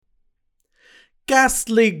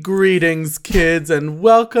Ghastly greetings, kids, and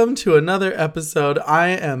welcome to another episode. I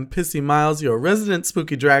am Pissy Miles, your resident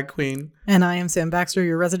spooky drag queen. And I am Sam Baxter,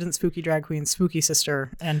 your resident spooky drag queen, spooky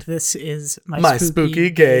sister. And this is my spooky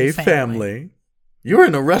gay family. You were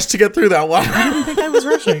in a rush to get through that one. I didn't think I was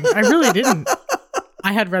rushing. I really didn't.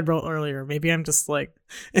 I had Red Bull earlier. Maybe I'm just like...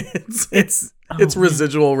 It's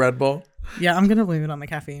residual Red Bull. Yeah, I'm going to blame it on the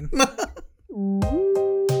caffeine.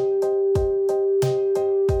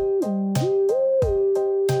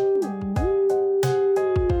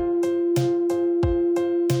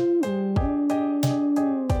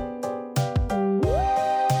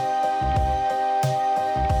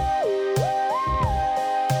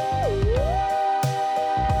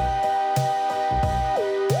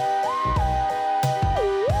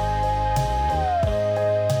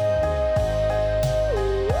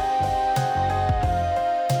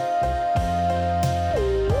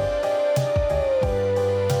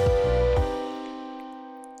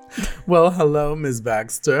 Well, hello, Ms.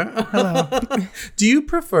 Baxter. Hello. Do you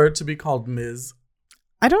prefer to be called Ms.?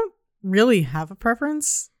 I don't really have a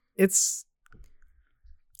preference. It's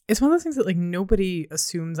one of those things that like nobody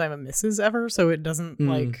assumes I'm a Mrs. ever, so it doesn't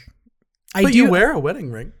like. But you wear a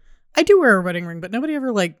wedding ring. I do wear a wedding ring, but nobody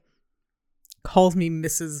ever like calls me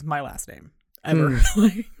Mrs. my last name ever.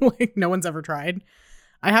 like no one's ever tried.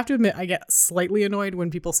 I have to admit, I get slightly annoyed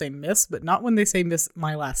when people say Miss, but not when they say Miss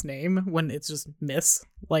my last name, when it's just Miss,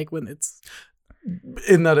 like when it's...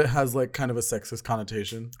 In that it has like kind of a sexist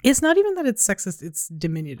connotation. It's not even that it's sexist, it's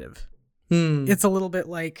diminutive. It's a little bit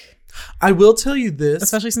like... I will tell you this.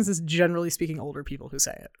 Especially since it's generally speaking older people who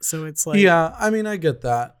say it. So it's like... Yeah, I mean, I get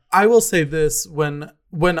that. I will say this, when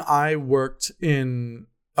I worked in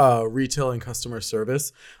retail and customer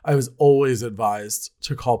service, I was always advised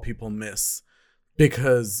to call people Miss.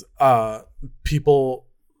 Because people,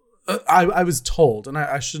 I was told, and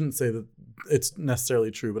I shouldn't say that it's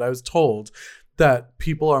necessarily true, but I was told that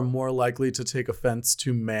people are more likely to take offense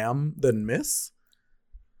to ma'am than miss.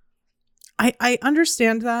 I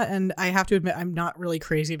understand that, and I have to admit I'm not really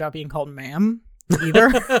crazy about being called ma'am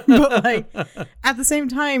either. But like at the same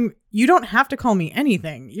time, you don't have to call me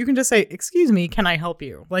anything. You can just say, "Excuse me, can I help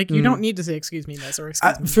you?" Like you don't need to say "Excuse me, miss" or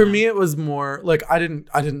 "Excuse me." For me, it was more like I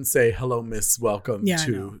didn't say "Hello, miss, welcome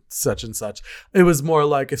to such and such." It was more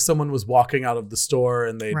like if someone was walking out of the store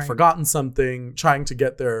and they'd forgotten something, trying to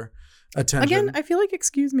get their attention. Again, I feel like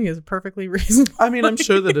 "excuse me" is perfectly reasonable. I mean, I'm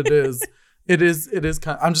sure that it is. It is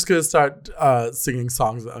kind of, I'm just going to start singing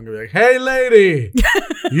songs that I'm going to be like, "Hey, lady,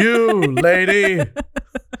 you lady,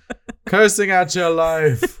 cursing at your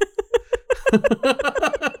life."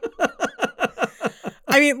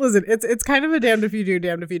 I mean, listen, it's kind of a damned if you do,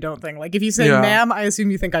 damned if you don't thing. Like if you say ma'am, I assume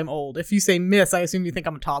you think I'm old. If you say miss, I assume you think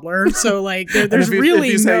I'm a toddler. So like there's really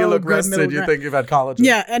if you say no you look good rested, you think you've had collagen.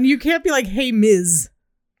 Yeah, and you can't be like, "Hey, Ms."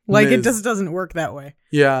 Like it just doesn't work that way.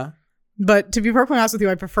 Yeah. But to be perfectly honest with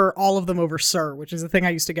you, I prefer all of them over sir, which is a thing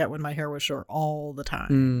I used to get when my hair was short all the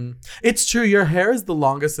time. It's true. Your hair is the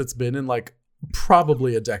longest it's been in like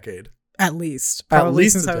probably a decade. At least. Probably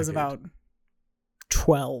since I was about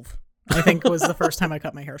 12, I think was the first time I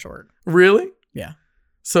cut my hair short. Really? Yeah.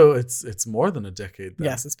 So it's more than a decade then.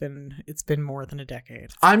 Yes, it's been more than a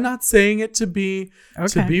decade. I'm not saying it to be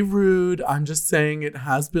rude. I'm just saying it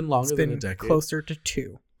has been longer than a decade. Closer to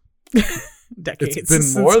 2 decades.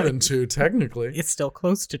 It's been more than 2, technically. It's still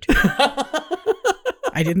close to 2.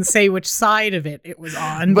 I didn't say which side of it was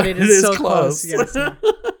on, but it is still close. Yes.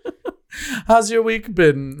 How's your week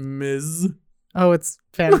been, Ms.? Oh, it's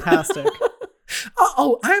fantastic.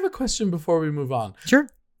 I have a question before we move on. Sure.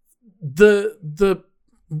 The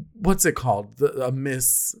what's it called? The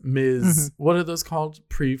Miss, Ms. What are those called?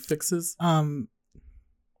 Prefixes?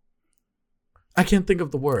 I can't think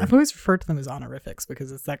of the word. I've always referred to them as honorifics because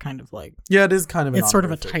it's that kind of like... Yeah, it is kind of an It's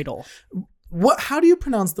honorific. sort of a title. How do you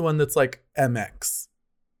pronounce the one that's like MX?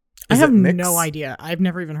 I have no idea. I've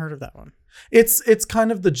never even heard of that one. It's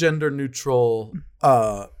kind of the gender neutral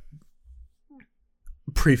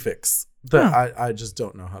prefix that I just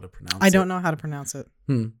don't know how to pronounce. I don't know how to pronounce it.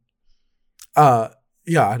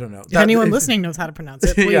 Yeah, I don't know. If anyone listening knows how to pronounce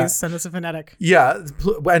it, please send us a phonetic. Yeah,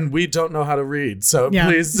 and we don't know how to read, so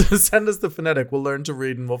please send us the phonetic. We'll learn to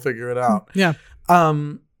read and we'll figure it out. Yeah.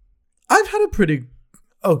 I've had a pretty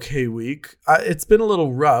okay week. It's been a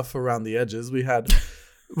little rough around the edges. We had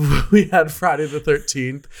Friday the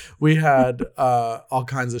 13th. We had all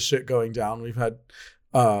kinds of shit going down. We've had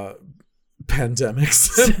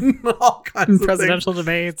pandemics and all kinds of presidential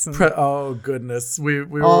debates. And oh goodness, we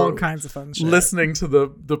all were kinds of fun shit. listening to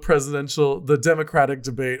the Democratic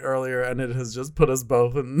debate earlier, and it has just put us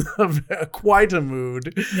both in quite a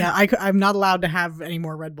mood. Yeah, I'm not allowed to have any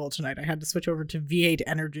more Red Bull tonight. I had to switch over to V8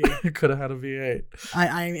 Energy. You could have had a V8.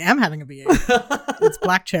 I am having a V8. It's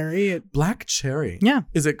black cherry. Black cherry. Yeah.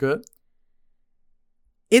 Is it good?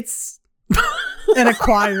 It's an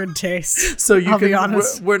acquired taste. So I'll be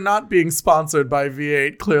honest. We're not being sponsored by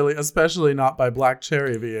V8, clearly, especially not by Black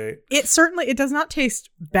Cherry V8. It does not taste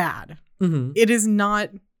bad. Mm-hmm. It is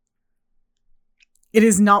not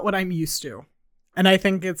what I'm used to. And I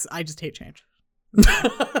think I just hate change.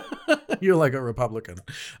 You're like a Republican.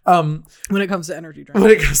 When it comes to energy drinks.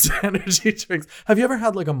 When it comes to energy drinks. Have you ever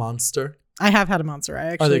had like a Monster? I have had a Monster.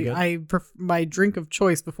 Are they good? My drink of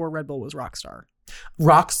choice before Red Bull was Rockstar.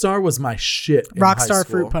 Rockstar was my shit in high Rockstar school.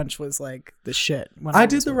 Fruit Punch was like the shit. When I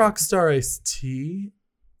did the Rockstar Iced Tea.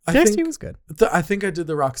 Iced Tea was good. I think I did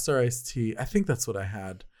the Rockstar Iced Tea. I think that's what I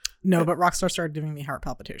had. No, but Rockstar started giving me heart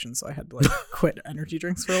palpitations, so I had to like quit energy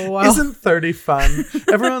drinks for a little while. Isn't 30 fun?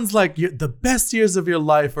 Everyone's like, the best years of your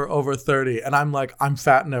life are over 30. And I'm like, I'm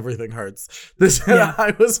fat and everything hurts. Yeah.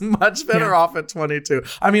 I was much better off at 22.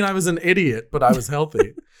 I mean, I was an idiot, but I was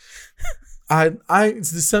healthy.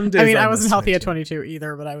 Some days I wasn't healthy at 22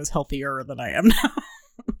 either, but I was healthier than I am now.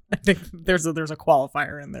 I think there's a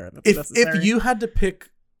qualifier in there that's necessary. If you had to pick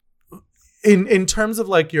in terms of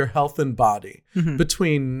like your health and body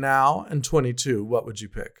between now and 22, what would you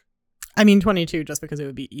pick? I mean 22 just because it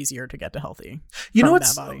would be easier to get to healthy. You know what?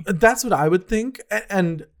 That's what I would think.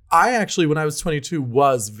 And I actually, when I was 22,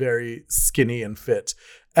 was very skinny and fit.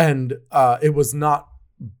 And it was not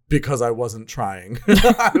because I wasn't trying.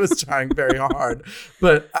 I was trying very hard.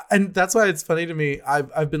 And that's why it's funny to me.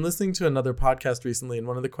 I've been listening to another podcast recently, and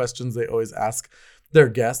one of the questions they always ask their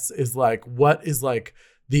guests is like, what is like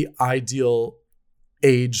the ideal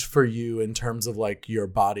age for you in terms of like your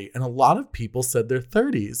body? And a lot of people said their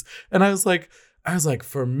 30s. And I was like,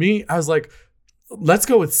 for me, I was like, let's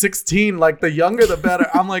go with 16. Like the younger, the better.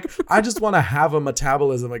 I'm like, I just want to have a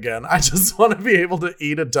metabolism again. I just want to be able to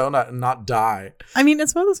eat a donut and not die. I mean,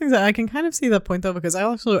 it's one of those things that I can kind of see the point though, because I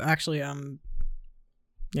also actually,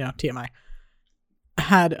 TMI,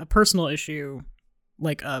 had a personal issue,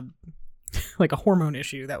 like a hormone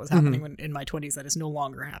issue that was happening in my 20s that is no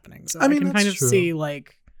longer happening. So I can kind of see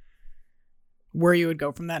like where you would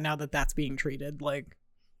go from that now that that's being treated. Like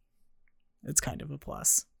it's kind of a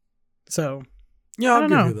plus. So yeah, I'll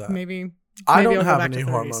give you that. Maybe I don't I'll have any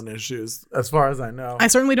hormone issues as far as I know. I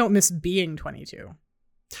certainly don't miss being 22.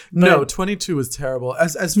 No, 22 is terrible.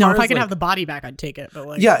 As far if I as could like, have the body back, I'd take it. But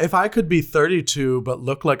like, yeah, if I could be 32 but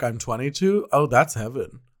look like I'm 22, oh, that's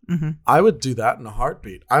heaven. Mm-hmm. I would do that in a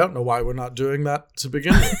heartbeat. I don't know why we're not doing that to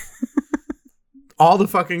begin with. All the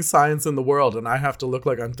fucking science in the world, and I have to look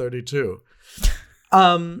like I'm 32.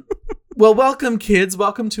 Well, welcome, kids.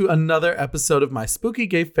 Welcome to another episode of My Spooky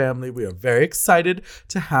Gay Family. We are very excited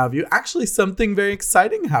to have you. Actually, something very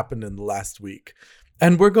exciting happened in the last week,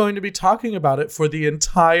 and we're going to be talking about it for the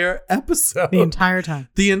entire episode. The entire time.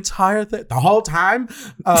 The entire thing. The whole time.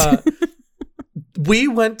 We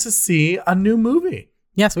went to see a new movie.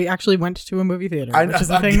 Yes, we actually went to a movie theater, which is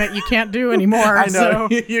a thing that you can't do anymore. I know.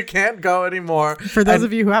 So you can't go anymore. For those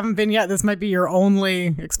of you who haven't been yet, this might be your only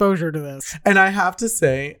exposure to this. And I have to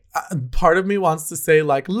say, part of me wants to say,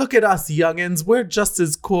 like, look at us youngins. We're just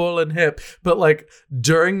as cool and hip. But like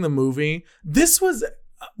during the movie, this was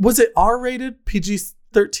it R-rated?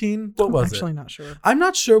 PG-13? What was it? I'm actually not sure. I'm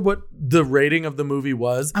not sure what the rating of the movie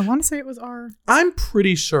was. I want to say it was R. I'm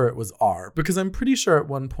pretty sure it was R, because I'm pretty sure at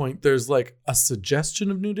one point there's like a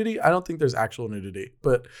suggestion of nudity. I don't think there's actual nudity,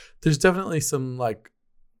 but there's definitely some like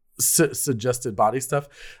suggested body stuff.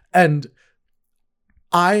 And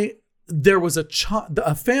there was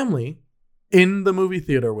a family in the movie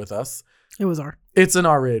theater with us. It was R. It's an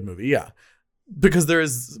R-rated movie, yeah, because there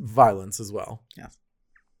is violence as well. Yes.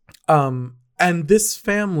 And this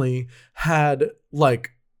family had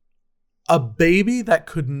like a baby that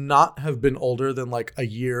could not have been older than like a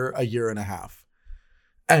year and a half.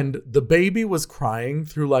 And the baby was crying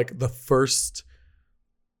through like the first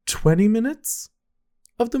 20 minutes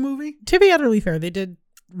of the movie. To be utterly fair, they did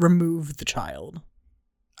remove the child.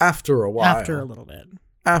 After a while. After a little bit.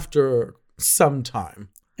 After some time.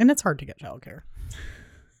 And it's hard to get childcare.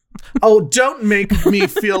 Oh, don't make me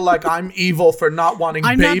feel like I'm evil for not wanting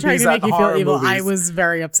I'm babies not trying to make you feel evil. Movies. I was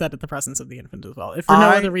very upset at the presence of the infant as well. If for no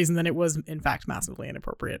other reason than it was, in fact, massively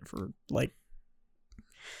inappropriate for, like...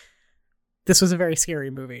 This was a very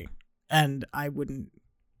scary movie. And I wouldn't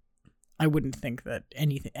I wouldn't think that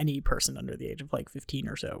any person under the age of like 15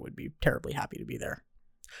 or so would be terribly happy to be there.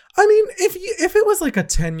 I mean, if it was like a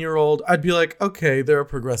 10-year-old, I'd be like, okay, they're a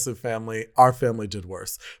progressive family. Our family did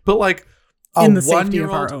worse. But like in the safety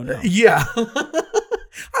of our own home. Yeah.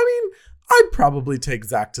 I mean, I'd probably take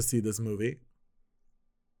Zach to see this movie.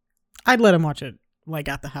 I'd let him watch it like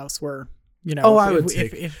at the house where, you know,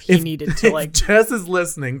 if he needed to like. If Jess is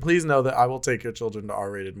listening, please know that I will take your children to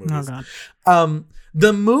R-rated movies. Oh God.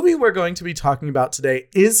 The movie we're going to be talking about today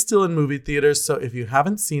is still in movie theaters, so if you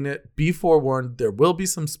haven't seen it, be forewarned, there will be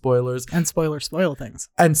some spoilers. And spoilers spoil things.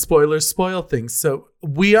 And spoilers spoil things. So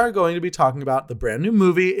we are going to be talking about the brand new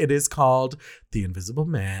movie. It is called The Invisible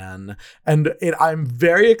Man. And I'm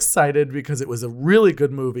very excited because it was a really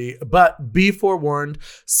good movie. But be forewarned,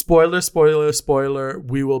 spoiler, spoiler, spoiler.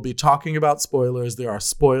 We will be talking about spoilers. There are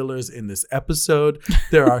spoilers in this episode.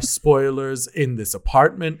 There are spoilers in this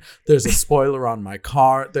apartment. There's a spoiler on my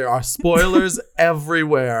car. There are spoilers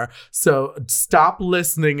everywhere. So stop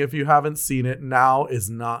listening if you haven't seen it. Now is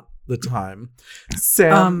not the time.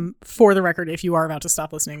 Sam, for the record, if you are about to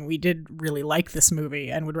stop listening, we did really like this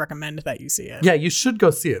movie and would recommend that you see it. Yeah, you should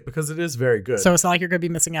go see it because it is very good. So it's not like you're going to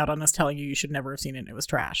be missing out on us telling you you should never have seen it and it was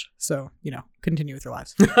trash. So, you know, continue with your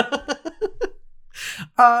lives.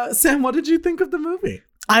 Sam, what did you think of the movie?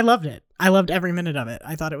 I loved it. I loved every minute of it.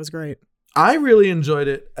 I thought it was great. I really enjoyed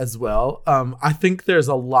it as well. I think there's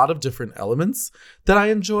a lot of different elements that I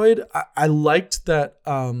enjoyed. I liked that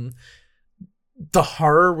the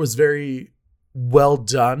horror was very well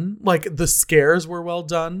done. Like the scares were well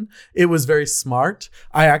done. It was very smart.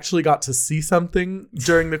 I actually got to see something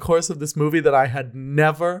during the course of this movie that I had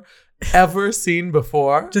never, ever seen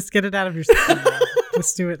before. Just get it out of your system now.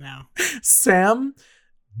 Just do it now. Sam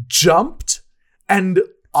jumped and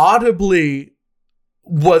audibly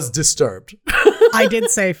was disturbed. I did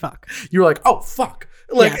say fuck. You were like, oh fuck.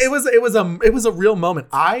 Like yes. it was a real moment.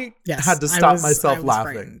 I had to stop myself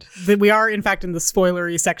laughing. We are in fact in the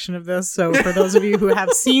spoilery section of this. So for those of you who have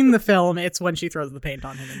seen the film, it's when she throws the paint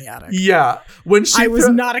on him in the attic. Yeah. When I was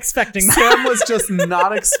not expecting that. Sam was just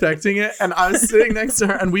not expecting it. And I was sitting next to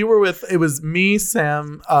her and we were it was me,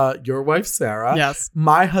 Sam, your wife, Sarah. Yes.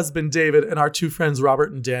 My husband, David, and our two friends,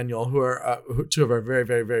 Robert and Daniel, who are two of our very,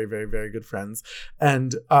 very, very, very, very good friends.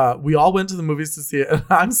 And we all went to the movies to see it. And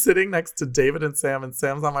I'm sitting next to David and Sam's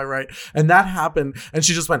on my right, and that happened, and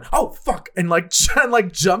she just went, "Oh fuck," and like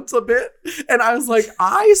jumped a bit, and I was like,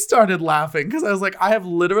 I started laughing because I was like, I have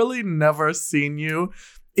literally never seen you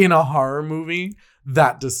in a horror movie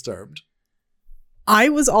that disturbed. I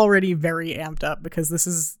was already very amped up because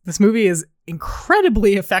this movie is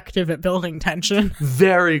incredibly effective at building tension,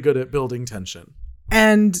 very good at building tension,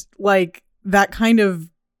 and like that kind of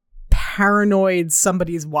paranoid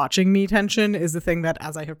somebody's watching me tension is the thing that,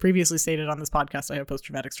 as I have previously stated on this podcast, I have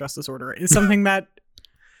post-traumatic stress disorder, is something that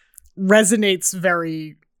resonates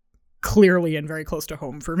very clearly and very close to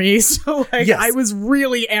home for me. So like, yes. I was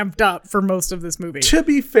really amped up for most of this movie. To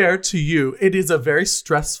be fair to you, it is a very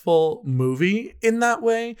stressful movie in that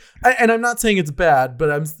way. And I'm not saying it's bad, but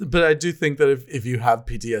I do think that if you have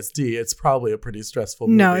PTSD, it's probably a pretty stressful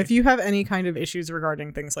movie. No, if you have any kind of issues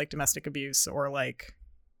regarding things like domestic abuse or like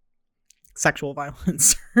sexual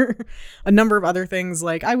violence or a number of other things,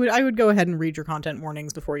 like I would go ahead and read your content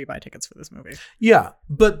warnings before you buy tickets for this movie. Yeah,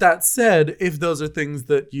 but that said, if those are things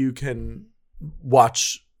that you can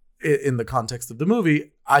watch in the context of the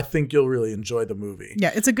movie, I think you'll really enjoy the movie.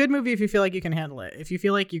 Yeah, it's a good movie if you feel like you can handle it. If you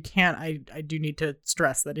feel like you can't, I do need to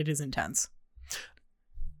stress that it is intense.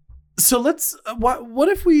 So let's what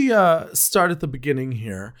if we start at the beginning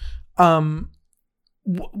here?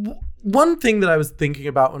 One thing that I was thinking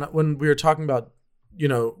about when we were talking about, you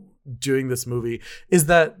know, doing this movie is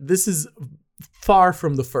that this is far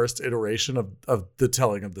from the first iteration of the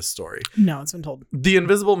telling of the story. No, it's been told. The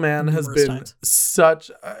Invisible Man has been times. Such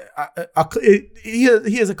he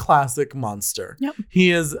is a classic monster. Yep. He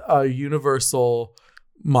is a universal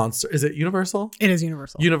monster. Is it Universal? It is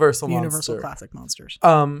Universal. Universal classic monsters.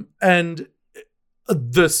 And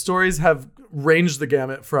the stories have ranged the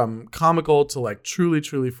gamut from comical to like truly,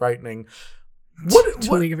 truly frightening.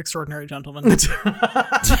 What League of Extraordinary Gentlemen,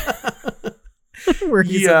 where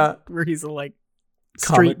he's a like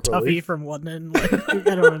street toughie from London. Like,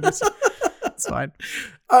 I don't understand. It's fine.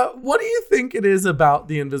 What do you think it is about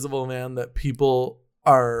The Invisible Man that people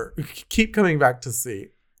keep coming back to see?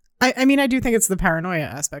 I mean, I do think it's the paranoia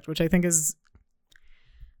aspect, which I think is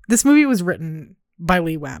this movie was written by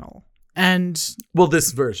Lee Wannell. And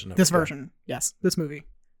this version, yes, this movie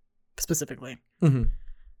specifically. Mm-hmm.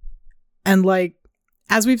 And like,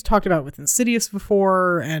 as we've talked about with Insidious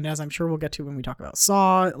before, and as I'm sure we'll get to when we talk about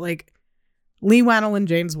Saw, like Lee Wannell and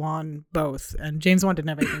James Wan both, and James Wan didn't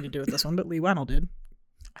have anything to do with this one, but Lee Wannell did.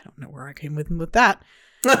 I don't know where I came with that,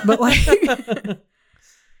 but like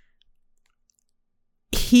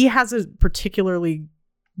he has a particularly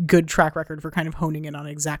good track record for kind of honing in on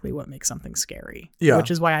exactly what makes something scary. Yeah. Which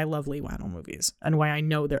is why I love Lee Wannell movies and why I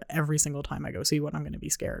know that every single time I go see one, I'm going to be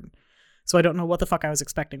scared. So I don't know what the fuck I was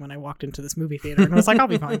expecting when I walked into this movie theater and was like, I'll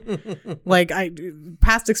be fine. Like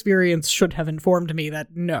past experience should have informed me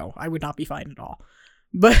that no, I would not be fine at all.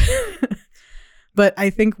 But, but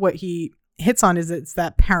I think what he hits on is it's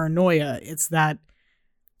that paranoia. It's that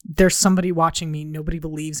there's somebody watching me. Nobody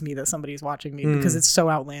believes me that somebody's watching me because it's so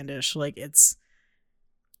outlandish. Like it's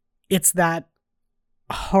that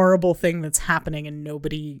horrible thing that's happening and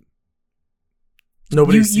nobody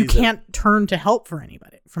you can't turn to help from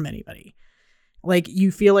anybody. Like you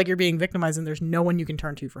feel like you're being victimized and there's no one you can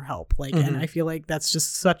turn to for help. Like, and I feel like that's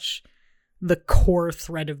just such the core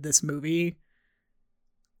thread of this movie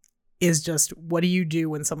is just, what do you do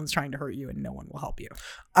when someone's trying to hurt you and no one will help you?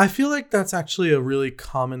 I feel like that's actually a really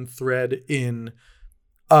common thread in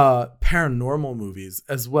paranormal movies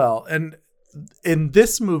as well. And in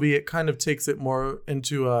this movie, it kind of takes it more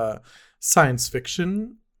into a science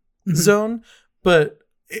fiction zone, but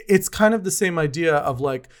it's kind of the same idea of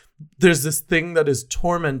like, there's this thing that is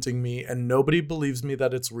tormenting me and nobody believes me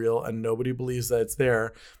that it's real and nobody believes that it's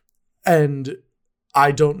there. And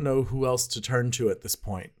I don't know who else to turn to at this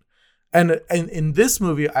point. And in this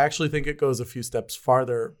movie, I actually think it goes a few steps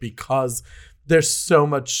farther because there's so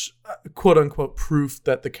much quote unquote proof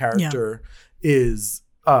that the character is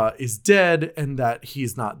dead and that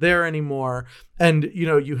he's not there anymore. And, you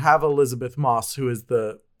know, you have Elizabeth Moss, who is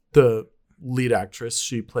the lead actress.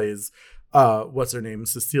 She plays, what's her name?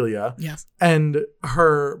 Cecilia. Yes. And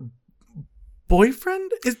her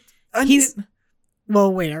boyfriend is,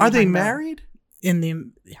 well, wait, are they married?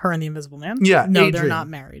 Her and the Invisible Man? Yeah. No, Adrian. they're not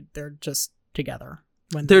married. They're just together.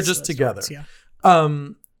 They're just together. Starts, yeah.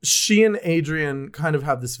 She and Adrian kind of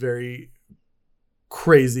have this very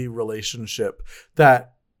crazy relationship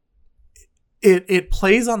that it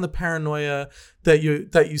plays on the paranoia that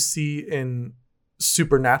you see in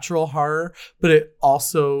supernatural horror, but it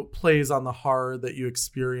also plays on the horror that you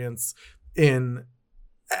experience in,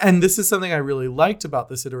 and this is something I really liked about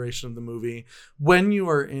this iteration of the movie, when you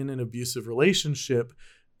are in an abusive relationship,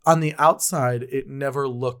 on the outside it never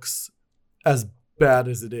looks as bad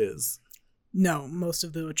as it is. No, most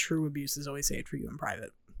of the true abuse is always saved for you in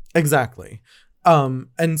private. Exactly.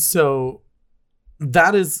 And so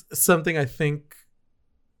that is something I think,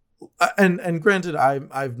 and granted,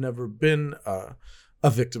 I've never been a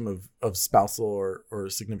victim of spousal or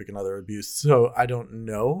significant other abuse, so I don't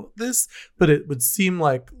know this, but it would seem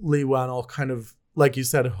like Lee Wannell kind of, like you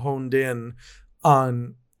said, honed in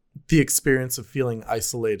on the experience of feeling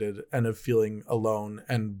isolated and of feeling alone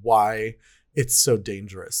and why it's so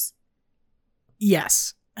dangerous.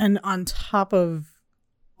 Yes. And on top of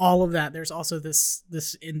all of that, there's also this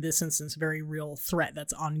in this instance very real threat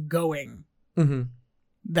that's ongoing. Mm-hmm.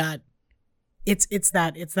 That it's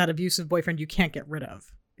that abusive boyfriend you can't get rid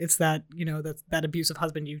of. It's that, you know, that abusive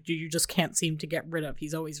husband you just can't seem to get rid of.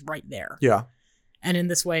 He's always right there. Yeah. And in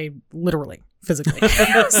this way, literally, physically.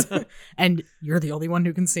 And you're the only one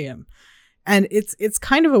who can see him. And it's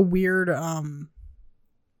kind of a weird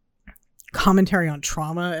commentary on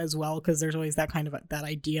trauma as well, because there's always that kind of that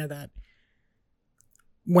idea that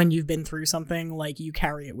when you've been through something, like, you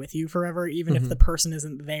carry it with you forever. Even if the person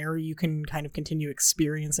isn't there, you can kind of continue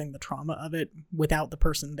experiencing the trauma of it without the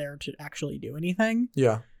person there to actually do anything.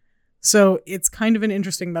 Yeah. So it's kind of an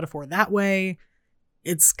interesting metaphor that way.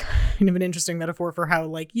 It's kind of an interesting metaphor for how,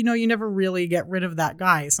 like, you know, you never really get rid of that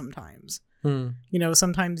guy sometimes. You know,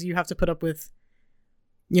 sometimes you have to put up with,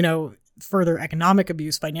 you know, further economic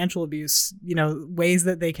abuse, financial abuse, you know, ways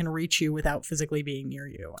that they can reach you without physically being near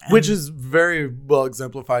you. And which is very well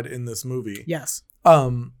exemplified in this movie. Yes.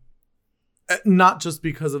 Not just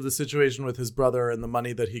because of the situation with his brother and the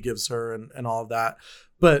money that he gives her and all of that,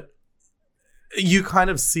 but you kind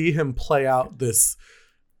of see him play out this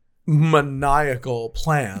maniacal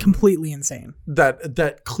plan. Completely insane.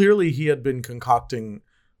 That clearly he had been concocting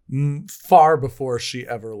far before she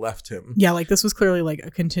ever left him. Yeah, like, this was clearly like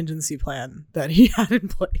a contingency plan that he had in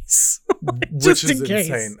place. Which is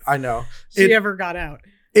insane. I know. She ever got out.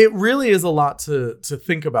 It really is a lot to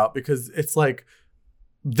think about, because it's like,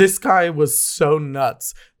 this guy was so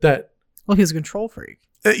nuts that... Well, he's a control freak.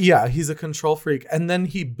 Yeah, he's a control freak. And then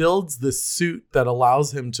he builds this suit that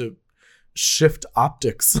allows him to shift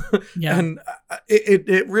optics. Yeah. And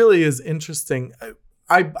it really is interesting.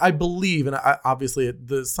 I believe, and obviously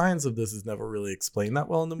the science of this is never really explained that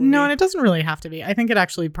well in the movie. No, and it doesn't really have to be. I think it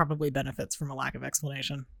actually probably benefits from a lack of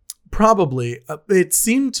explanation. Probably. It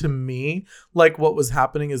seemed to me like what was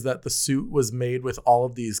happening is that the suit was made with all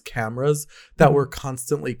of these cameras that were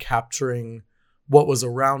constantly capturing what was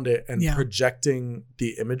around it and projecting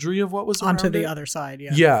the imagery of what was around onto the it. other side.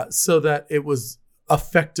 Yeah. Yeah. So that it was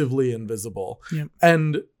effectively invisible. Yep.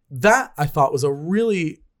 And that I thought was a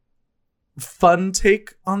really fun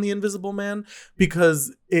take on the Invisible Man,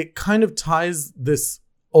 because it kind of ties this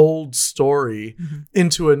old story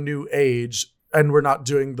into a new age, and we're not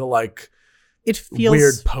doing the like it feels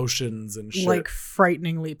weird potions and shit. Like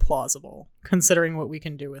frighteningly plausible considering what we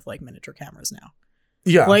can do with like miniature cameras now.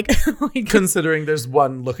 Yeah. Like considering there's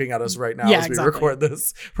one looking at us right now as we exactly. record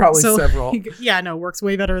this, probably several. Works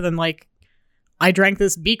way better than like I drank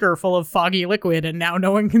this beaker full of foggy liquid and now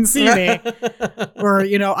no one can see me. Or,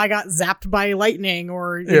 you know, I got zapped by lightning,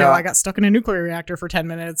 or, you know, I got stuck in a nuclear reactor for 10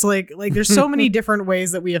 minutes. Like there's so many different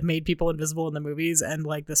ways that we have made people invisible in the movies. And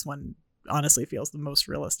like this one honestly feels the most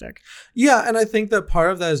realistic. Yeah. And I think that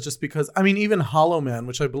part of that is just because, I mean, even Hollow Man,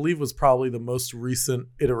 which I believe was probably the most recent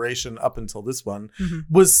iteration up until this one,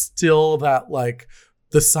 was still that like,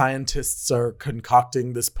 the scientists are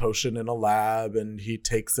concocting this potion in a lab and he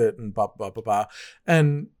takes it and blah, blah, blah, blah.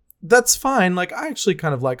 And that's fine. Like, I actually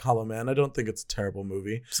kind of like Hollow Man. I don't think it's a terrible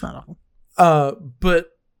movie. It's not awful. But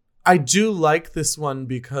I do like this one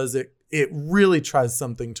because it really tries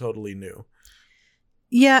something totally new.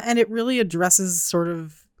 Yeah, and it really addresses sort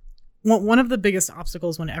of one of the biggest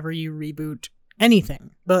obstacles whenever you reboot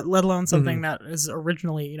anything, but let alone something that is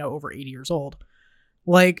originally, you know, over 80 years old.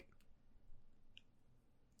 Like,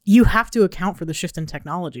 you have to account for the shift in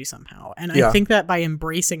technology somehow. And I think that by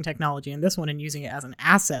embracing technology in this one and using it as an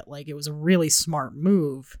asset, like it was a really smart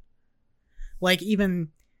move. Like even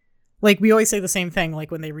like we always say the same thing, like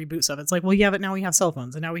when they reboot stuff, it's like, well, yeah, but now we have cell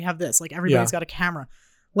phones and now we have this, like everybody's got a camera.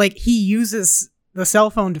 Like he uses the cell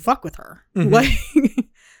phone to fuck with her.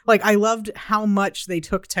 Like I loved how much they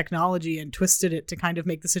took technology and twisted it to kind of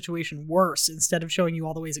make the situation worse instead of showing you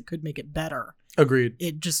all the ways it could make it better. Agreed.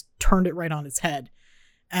 It just turned it right on its head.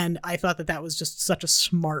 And I thought that was just such a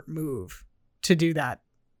smart move to do that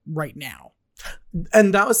right now.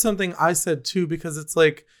 And that was something I said too, because it's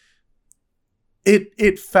like,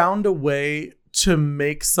 it found a way to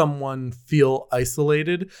make someone feel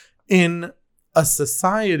isolated in a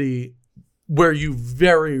society where you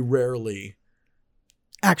very rarely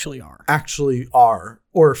actually are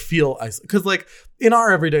or feel isolated. Because like in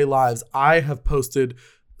our everyday lives, I have posted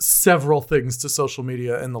several things to social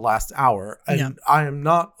media in the last hour, and I am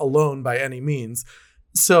not alone by any means.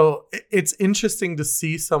 So it's interesting to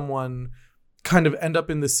see someone kind of end up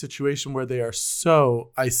in this situation where they are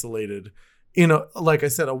so isolated in a, like I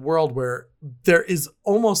said, a world where there is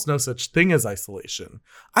almost no such thing as isolation.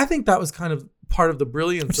 I think that was kind of part of the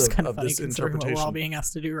brilliance of this interpretation. What we're all being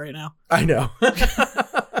asked to do right now. I know.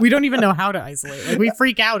 We don't even know how to isolate. Like we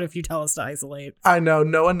freak out if you tell us to isolate. I know.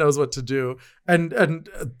 No one knows what to do. And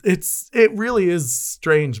it really is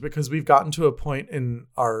strange because we've gotten to a point in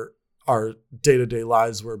our day-to-day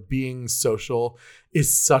lives where being social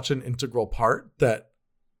is such an integral part that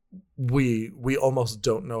we almost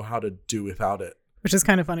don't know how to do without it. Which is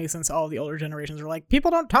kind of funny since all the older generations are like,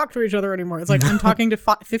 people don't talk to each other anymore. It's like, I'm talking to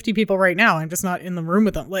 50 people right now. I'm just not in the room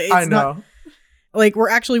with them. Like, I know. Like, we're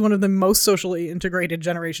actually one of the most socially integrated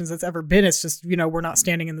generations that's ever been. It's just, you know, we're not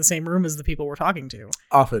standing in the same room as the people we're talking to.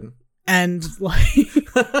 Often. And like...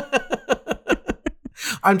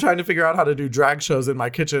 I'm trying to figure out how to do drag shows in my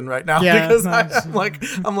kitchen right now because I'm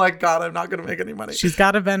like, God, I'm not going to make any money. She's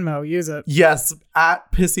got a Venmo. Use it. Yes.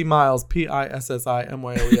 At Pissy Miles,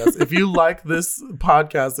 PISSIMYLES. If you like this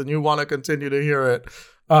podcast and you want to continue to hear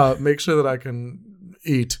it, make sure that I can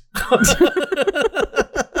eat.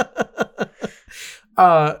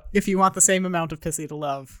 If you want the same amount of Pissy to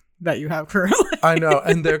love that you have currently. I know.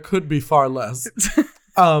 And there could be far less.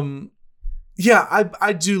 Yeah,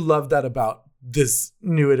 I do love that about this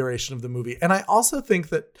new iteration of the movie. And I also think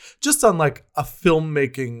that just on like a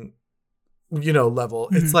filmmaking, you know, level,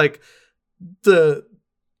 it's like the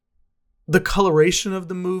coloration of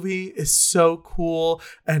the movie is so cool.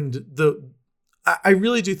 And I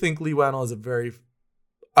really do think Leigh Whannell is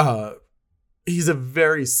he's a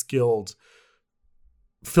very skilled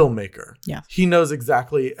filmmaker. Yeah. He knows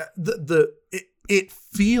exactly it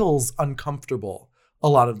feels uncomfortable a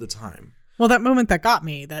lot of the time. Well, that moment that got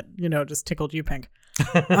me, that, you know, just tickled you pink.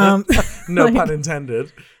 No like, pun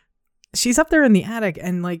intended. She's up there in the attic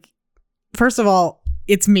and like, first of all,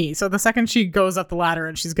 it's me. So the second she goes up the ladder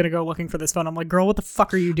and she's going to go looking for this phone, I'm like, girl, what the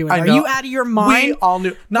fuck are you doing? I Are know. you out of your mind? We all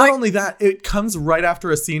knew. Not Like- only that, it comes right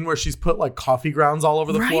after a scene where she's put like coffee grounds all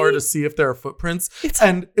over the floor Right? to see if there are footprints. It's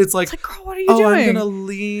and it's like, girl, what are you oh, doing? I'm going to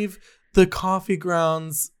leave the coffee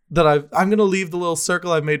grounds that I'm going to leave the little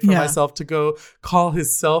circle I've made for Yeah. myself to go call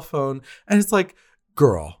his cell phone. And it's like,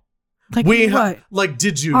 girl. Like, What? what?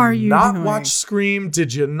 Did you are you not doing? watch Scream?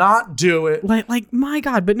 Did you not do it? Like, my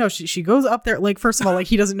God. But no, she goes up there. Like, first of all, like,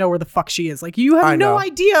 he doesn't know where the fuck she is. Like, you I have no know.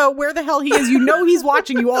 idea where the hell he is. You know he's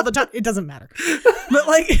watching you all the time. It doesn't matter. But,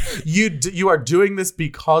 like... You are doing this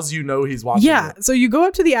because you know he's watching Yeah. it. So you go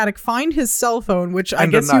up to the attic, find his cell phone, which I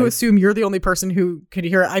And a guess you knife. assume you're the only person who could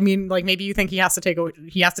hear it. I mean, like, maybe you think he has to take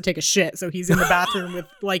a shit. So he's in the bathroom with,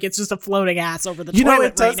 like, it's just a floating ass over the You toilet know,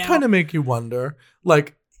 it does right now. kind of make you wonder,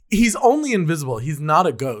 like, he's only invisible. He's not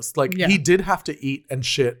a ghost. Like, Yeah. he did have to eat and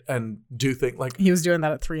shit and do things. Like, He was doing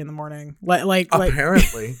that at 3 a.m. Like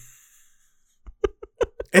apparently.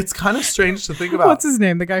 It's kind of strange to think about. what's his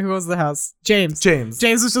name? The guy who owns the house. James. James.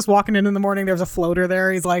 Was just walking in the morning. There's a floater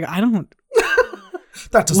there. He's like, I don't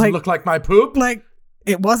That doesn't like- look like my poop. like.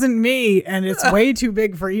 It wasn't me, and it's way too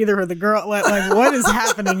big for either of the girl. Like, what is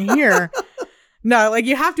happening here? No, like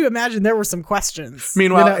you have to imagine there were some questions.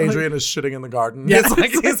 Meanwhile, you know, like- Adrian is shitting in the garden. Yeah. It's like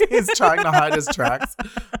he's trying to hide his tracks.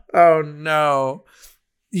 Oh, no.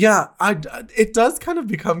 Yeah, it does kind of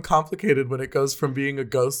become complicated when it goes from being a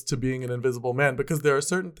ghost to being an invisible man, because there are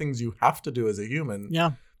certain things you have to do as a human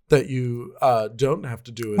yeah. that you don't have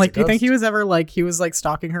to do as a Like, ghost. do you think he was ever like, he was like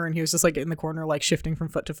stalking her and he was just like in the corner, like shifting from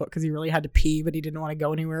foot to foot because he really had to pee, but he didn't want to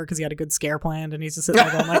go anywhere because he had a good scare planned. And he's just sitting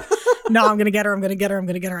there going like, no, I'm going to get her. I'm going to get her. I'm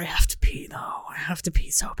going to get her. I have to pee though. I have to pee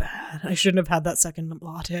so bad. I shouldn't have had that second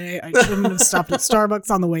latte. I shouldn't have stopped at Starbucks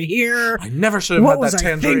on the way here. I never should have What had was that I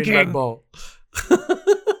tangerine thinking? Red Bull.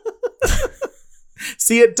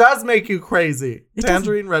 See, it does make you crazy. It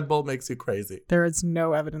Tangerine Red Bull makes you crazy. There is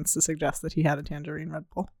no evidence to suggest that he had a tangerine Red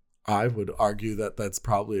Bull, I would argue that that's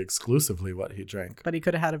probably exclusively what he drank. but he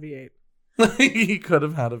could have had a V8. He could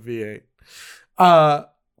have had a V8.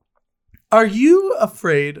 Are you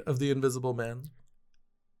afraid of the Invisible Man?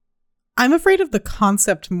 I'm afraid of the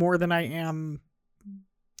concept more than I am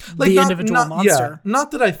the individual monster. Yeah,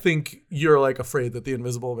 not that I think you're like afraid that the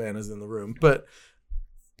Invisible Man is in the room, but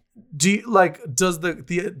do you, like, does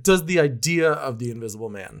the idea of the Invisible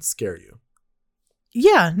Man scare you?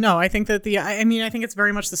 Yeah, no, I think that I mean, I think it's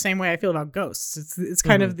very much the same way I feel about ghosts. It's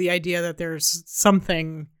kind of the idea that there's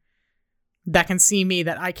something that can see me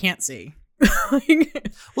that I can't see.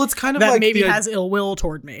 Well, it's kind of that like maybe the has ill will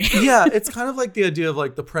toward me. yeah, it's kind of like the idea of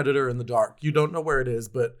like the predator in the dark. You don't know where it is,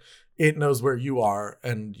 but it knows where you are,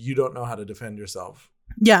 and you don't know how to defend yourself.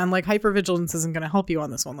 Yeah, and like hypervigilance isn't going to help you on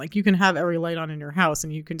this one. Like you can have every light on in your house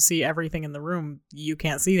and you can see everything in the room. You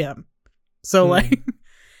can't see them. So like,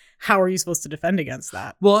 how are you supposed to defend against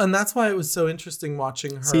that? Well, and that's why it was so interesting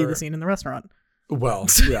watching her. See the scene in the restaurant. Well,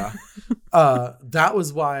 yeah. That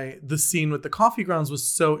was why the scene with the coffee grounds was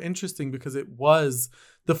so interesting, because it was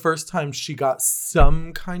the first time she got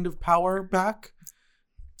some kind of power back.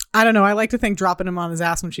 I don't know. I like to think dropping him on his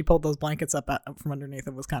ass when she pulled those blankets up from underneath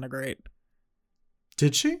him was kind of great.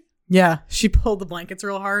 Did she? Yeah, she pulled the blankets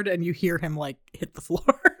real hard and you hear him like hit the floor.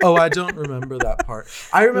 Oh, I don't remember that part.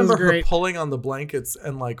 I remember her great. pulling on the blankets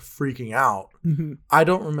and like freaking out. Mhm. I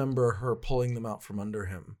don't remember her pulling them out from under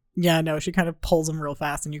him. Yeah, no, she kind of pulls him real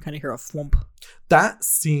fast and you kind of hear a thwomp. That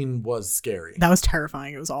scene was scary. That was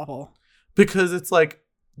terrifying. It was awful. Because it's like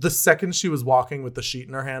the second she was walking with the sheet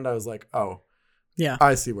in her hand, I was like, oh, Yeah.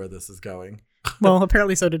 I see where this is going. Well,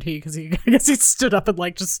 apparently so did he, because I guess he stood up and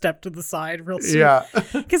like just stepped to the side real soon. Yeah.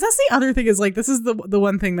 Because that's the other thing is like, this is the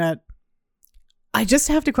one thing that I just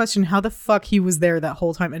have to question how the fuck he was there that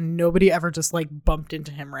whole time and nobody ever just like bumped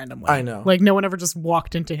into him randomly. I know. Like no one ever just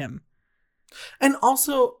walked into him. And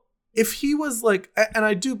also, if he was like, and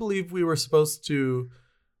I do believe we were supposed to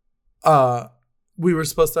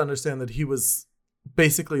understand that he was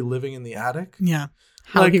basically living in the attic. Yeah.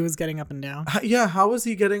 How Like- he was getting up and down. Yeah, how was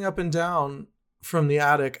he getting up and down from the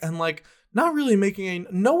attic and like not really making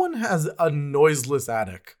no one has a noiseless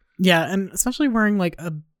attic. Yeah. And especially wearing like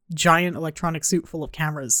a giant electronic suit full of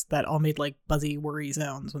cameras that all made like buzzy worry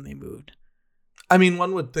sounds when they moved. I mean,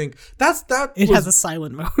 one would think It has a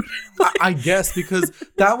silent mode. I guess, because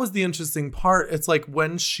that was the interesting part. It's like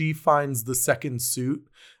when she finds the second suit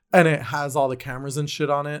and it has all the cameras and shit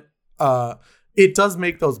on it, it does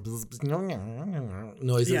make those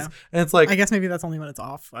noises. Yeah. And it's like, I guess maybe that's only when it's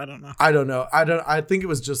off. I don't know. I don't know. I think it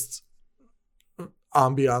was just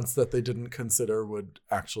ambiance that they didn't consider would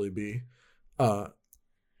actually be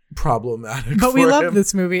problematic. But we for love him.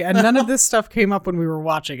 this movie, and none of this stuff came up when we were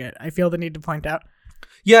watching it. I feel the need to point out.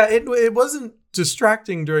 Yeah, it wasn't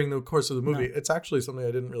distracting during the course of the movie. No. It's actually something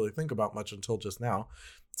I didn't really think about much until just now.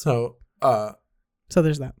 So, so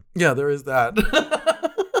there's that. Yeah, there is that.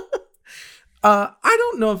 I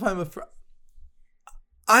don't know if I'm afraid.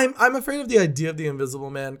 I'm afraid of the idea of the Invisible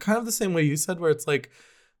Man, kind of the same way you said, where it's like,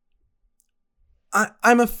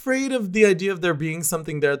 I'm afraid of the idea of there being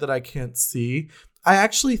something there that I can't see. I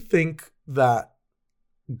actually think that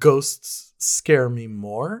ghosts scare me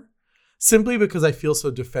more, simply because I feel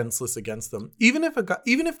so defenseless against them. Even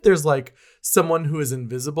if there's like someone who is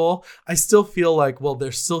invisible, I still feel like, well,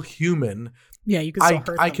 they're still human. Yeah, you can still hurt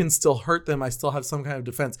them. I can still hurt them. I still have some kind of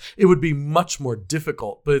defense. It would be much more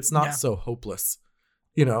difficult, but it's not so hopeless,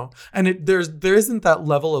 you know? And there isn't that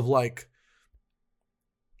level of like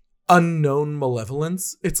unknown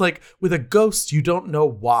malevolence. It's like with a ghost, you don't know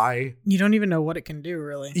why. You don't even know what it can do,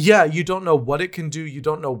 really. Yeah, you don't know what it can do. You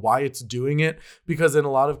don't know why it's doing it, because in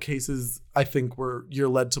a lot of cases, I think you're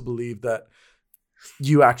led to believe that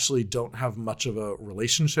you actually don't have much of a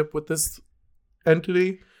relationship with this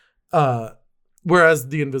entity. Whereas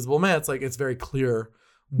the Invisible Man, it's like it's very clear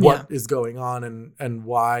what is going on and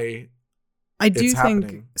why. I do it's think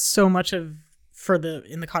happening. So much of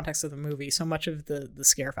in the context of the movie, so much of the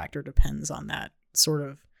scare factor depends on that sort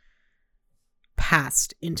of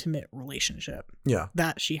past intimate relationship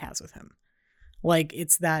that she has with him. Like,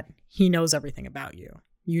 it's that he knows everything about you.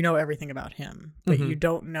 You know everything about him, but you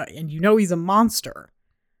don't know, and you know he's a monster,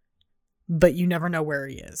 but you never know where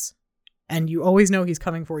he is. And you always know he's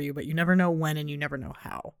coming for you, but you never know when and you never know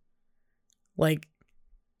how. Like,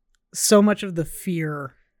 so much of the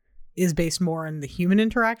fear is based more on the human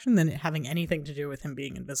interaction than it having anything to do with him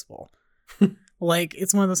being invisible. Like,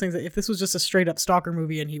 it's one of those things that if this was just a straight up stalker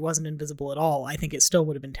movie and he wasn't invisible at all, I think it still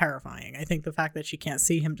would have been terrifying. I think the fact that she can't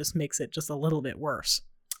see him just makes it just a little bit worse.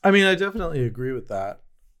 I mean, I definitely agree with that.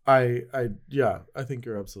 I think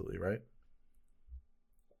you're absolutely right.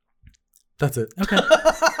 That's it. Okay.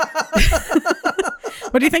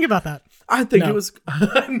 What do you think about that? I think it was.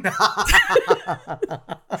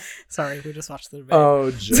 Sorry, we just watched the debate.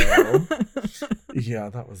 Oh, Joe. Yeah,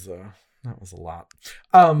 that was a lot.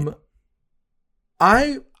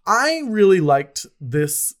 I really liked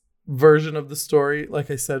this version of the story.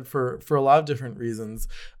 Like I said, for a lot of different reasons.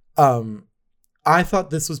 I thought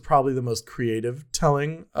this was probably the most creative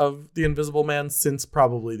telling of the Invisible Man since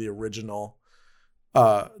probably the original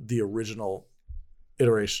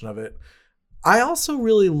iteration of it. I also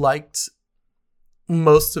really liked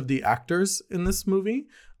most of the actors in this movie.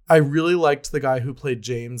 I really liked the guy who played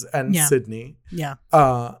James and Sydney. Yeah.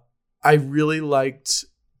 I really liked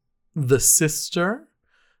the sister.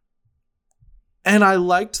 And I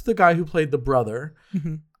liked the guy who played the brother.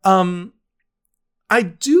 Mm-hmm. I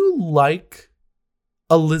do like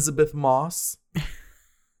Elizabeth Moss.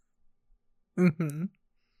 Mm-hmm.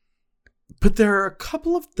 But there are a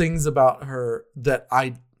couple of things about her that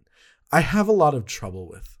I have a lot of trouble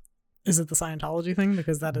with. Is it the Scientology thing?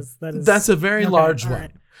 Because that's a very large one.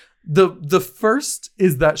 Right. The first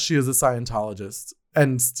is that she is a Scientologist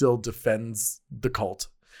and still defends the cult.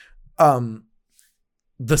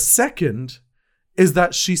 The second is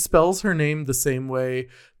that she spells her name the same way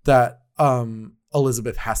that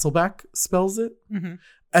Elizabeth Hasselbeck spells it. Mm-hmm.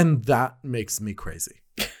 And that makes me crazy.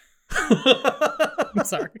 I'm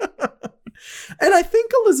sorry. And I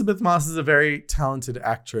think Elizabeth Moss is a very talented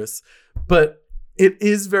actress, but it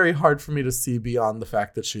is very hard for me to see beyond the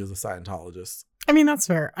fact that she is a Scientologist. I mean, that's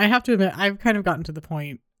fair. I have to admit, I've kind of gotten to the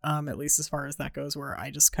point, at least as far as that goes, where I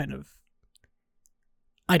just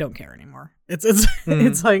I don't care anymore.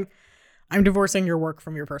 It's like, I'm divorcing your work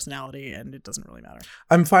from your personality, and it doesn't really matter.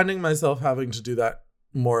 I'm finding myself having to do that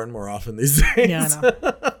more and more often these days. Yeah,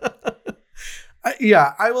 I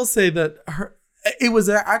know. I will say that it was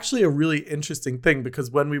actually a really interesting thing, because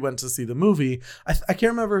when we went to see the movie, I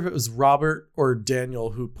can't remember if it was Robert or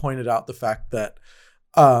Daniel who pointed out the fact that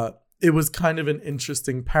it was kind of an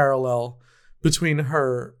interesting parallel between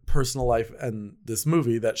her personal life and this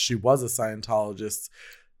movie, that she was a Scientologist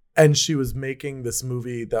and she was making this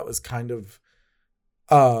movie that was kind of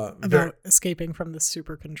about escaping from the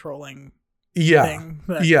super controlling thing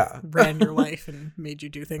that ran your life and made you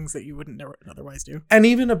do things that you wouldn't otherwise do. And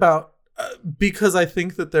even about because I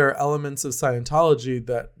think that there are elements of Scientology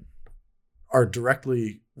that are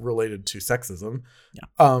directly related to sexism.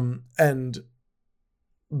 Yeah. And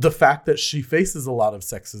the fact that she faces a lot of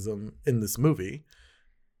sexism in this movie.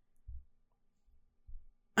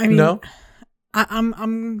 I mean, no?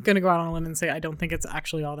 I'm going to go out on a limb and say I don't think it's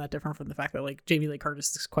actually all that different from the fact that, like, Jamie Lee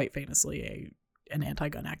Curtis is quite famously an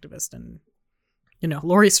anti-gun activist, and, you know,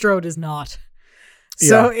 Laurie Strode is not.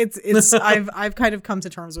 So it's I've kind of come to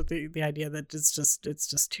terms with the idea that it's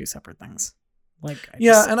just two separate things. Like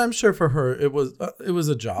and I'm sure for her it was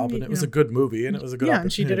a job, and it was a good movie, and it was a good opportunity.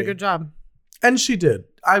 And she did a good job. And she did.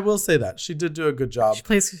 I will say that she did do a good job.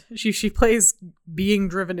 She plays being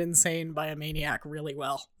driven insane by a maniac really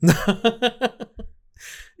well.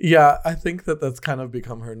 Yeah, I think that's kind of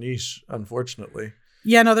become her niche, unfortunately.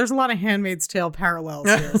 Yeah, no, there's a lot of Handmaid's Tale parallels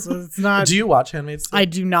here, so it's not. Do you watch Handmaid's Tale? I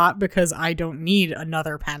do not, because I don't need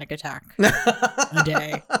another panic attack a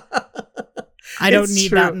day. I don't need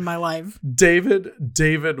that in my life.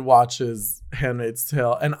 David watches Handmaid's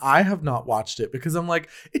Tale, and I have not watched it because I'm like,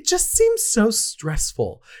 it just seems so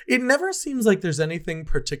stressful. It never seems like there's anything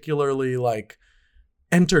particularly like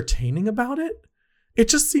entertaining about it. It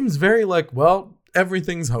just seems very like, well,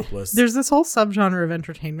 everything's hopeless. There's this whole subgenre of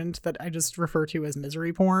entertainment that I just refer to as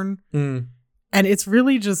misery porn. And it's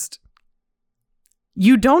really just,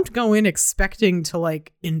 you don't go in expecting to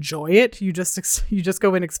like enjoy it. You just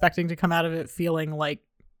go in expecting to come out of it feeling like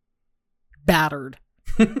battered.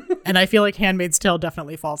 And I feel like Handmaid's Tale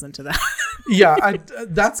definitely falls into that. Yeah,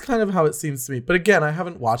 that's kind of how it seems to me. But again, I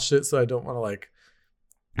haven't watched it, so I don't want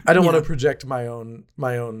to project my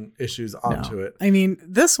own issues onto it. I mean,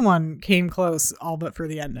 this one came close, all but for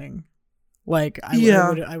the ending. Like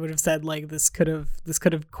I would have said like this could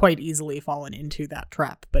have quite easily fallen into that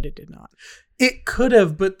trap, but it did not. It could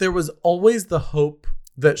have, but there was always the hope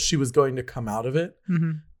that she was going to come out of it.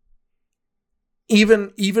 Mm-hmm.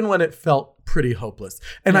 Even when it felt pretty hopeless.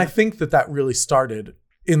 And I think that really started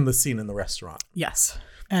in the scene in the restaurant. Yes.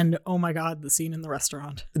 And oh my God, the scene in the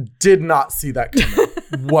restaurant. Did not see that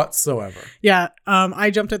coming whatsoever. Yeah.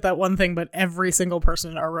 I jumped at that one thing, but every single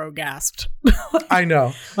person in our row gasped. I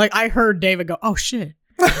know. Like I heard David go, "Oh shit."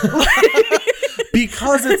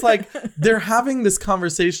 Because it's like they're having this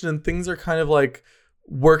conversation and things are kind of like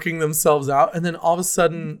working themselves out, and then all of a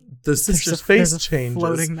sudden the sister's face changes,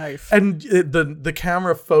 floating knife, and the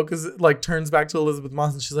camera focus like turns back to Elizabeth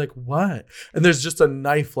Moss, and she's like, "What?" And there's just a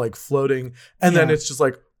knife like floating, and then it's just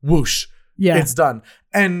like whoosh, it's done.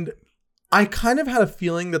 And I kind of had a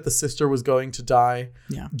feeling that the sister was going to die,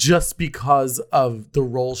 just because of the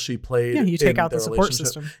role she played. Yeah, you take out the support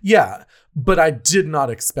system. Yeah, but I did not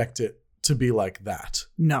expect it to be like that.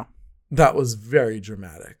 No. That was very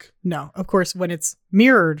dramatic. No, of course, when it's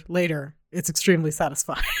mirrored later, it's extremely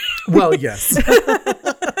satisfying. Well, yes.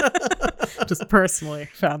 Just personally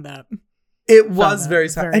found that. It was very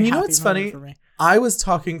sad. And you know what's funny? For me. I was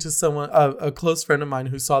talking to someone, a close friend of mine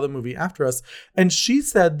who saw the movie after us, and she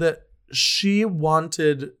said that she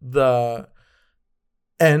wanted the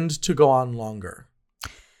end to go on longer.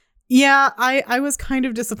 Yeah, I was kind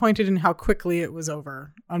of disappointed in how quickly it was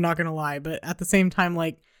over. I'm not going to lie. But at the same time,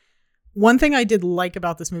 like, one thing I did like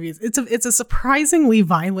about this movie is it's a surprisingly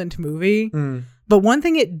violent movie. But one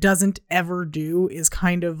thing it doesn't ever do is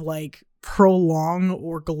kind of like prolong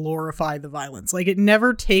or glorify the violence. Like it's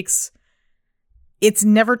never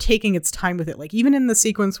taking its time with it. Like even in the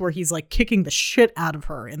sequence where he's like kicking the shit out of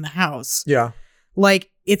her in the house. Yeah.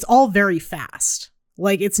 Like it's all very fast.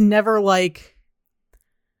 Like it's never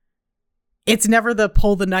the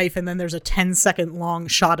pull the knife and then there's a 10-second long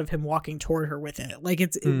shot of him walking toward her with it. Like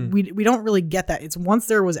we don't really get that. It's once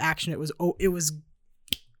there was action, it was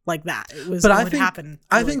like that. It would happen.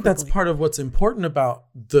 I think that's part of what's important about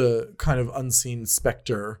the kind of unseen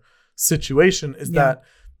specter situation is that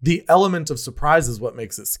the element of surprise is what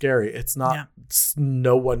makes it scary. It's not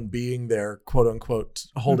no one being there, quote unquote,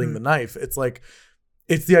 holding the knife. It's like,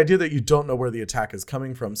 it's the idea that you don't know where the attack is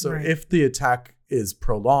coming from. So if the attack is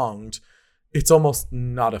prolonged, it's almost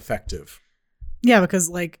not effective. Yeah, because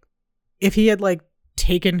like if he had like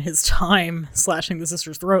taken his time slashing the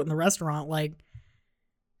sister's throat in the restaurant, like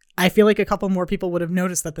I feel like a couple more people would have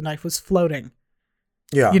noticed that the knife was floating.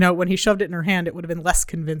 Yeah. You know, when he shoved it in her hand, it would have been less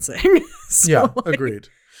convincing. Agreed.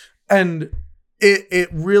 And it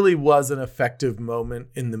really was an effective moment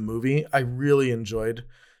in the movie. I really enjoyed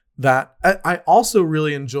that. I also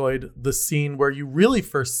really enjoyed the scene where you really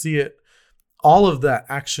first see it, all of that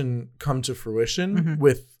action come to fruition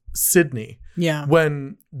with Sydney. Yeah.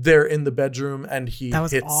 When they're in the bedroom and he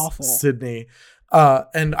hits awful. Sydney.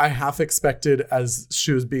 And I half expected as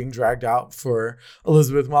she was being dragged out for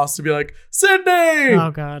Elizabeth Moss to be like, Sydney!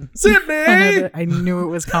 Oh, God. Sydney! I knew it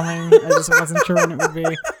was coming. I just wasn't sure when it would be.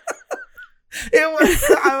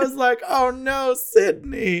 I was like, oh no,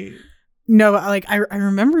 Sydney. No, like I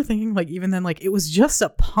remember thinking like even then like it was just a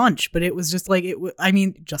punch, but it was just like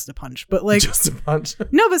just a punch, but like Just a punch.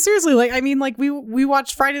 no, but seriously, like I mean like we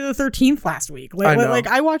watched Friday the 13th last week. Like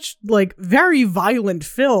I watched like very violent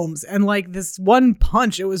films, and like this one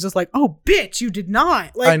punch, it was just like, oh bitch, you did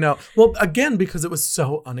not. Like I know. Well, again, because it was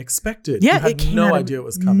so unexpected. Yeah, you had it came no out of idea it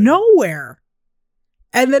was coming. nowhere.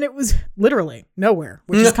 And then it was literally nowhere,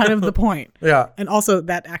 which is kind of the point. Yeah. And also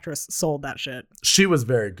that actress sold that shit. She was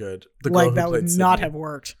very good. The girl Like who that would played not Sydney. have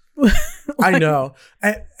worked. I know.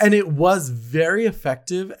 And it was very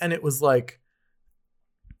effective. And it was like,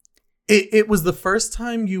 it was the first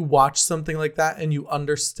time you watch something like that and you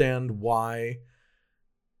understand why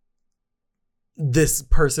this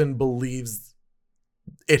person believes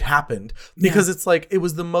it happened. Because it's like, it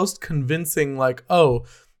was the most convincing, like, oh,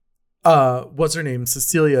 what's her name?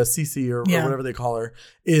 Cece or whatever they call her,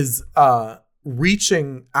 is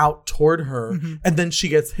reaching out toward her, and then she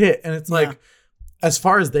gets hit. And it's like, as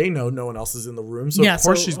far as they know, no one else is in the room. So of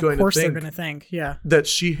course she's going to think, they're going to think, that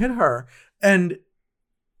she hit her. And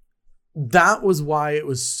that was why it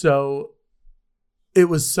was so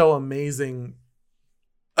amazing.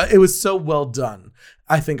 It was so well done.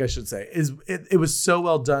 I think I should say it was so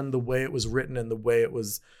well done, the way it was written and the way it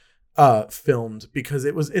was filmed, because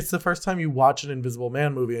it's the first time you watch an Invisible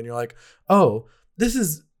Man movie and you're like, oh, this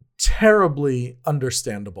is terribly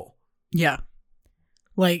understandable. Yeah.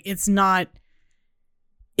 Like it's not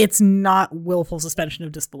willful suspension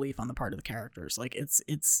of disbelief on the part of the characters. Like it's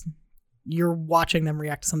you're watching them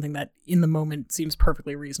react to something that in the moment seems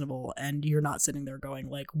perfectly reasonable, and you're not sitting there going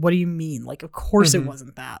like, what do you mean? Like, of course it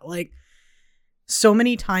wasn't that. Like, so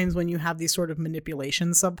many times when you have these sort of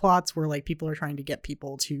manipulation subplots where like people are trying to get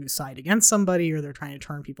people to side against somebody, or they're trying to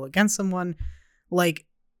turn people against someone, like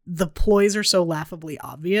the ploys are so laughably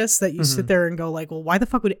obvious that you sit there and go like, well, why the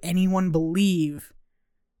fuck would anyone believe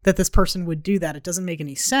that this person would do that? It doesn't make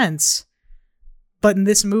any sense. But in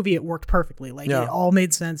this movie, it worked perfectly. Like it all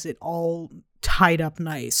made sense. It all tied up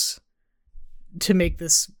nice to make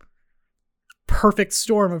this perfect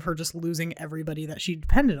storm of her just losing everybody that she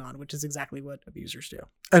depended on, which is exactly what abusers do.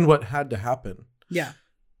 And what had to happen. Yeah.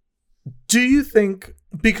 Do you think,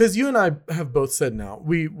 because you and I have both said now,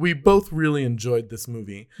 we both really enjoyed this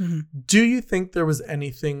movie. Mm-hmm. Do you think there was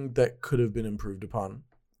anything that could have been improved upon?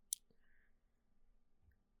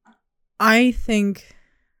 I think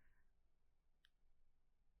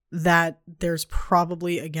that there's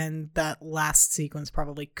probably, again, that last sequence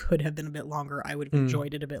probably could have been a bit longer. I would have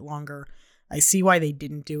enjoyed it a bit longer. I see why they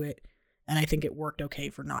didn't do it, and I think it worked okay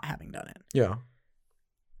for not having done it. Yeah.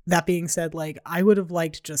 That being said, like, I would have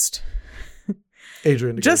liked just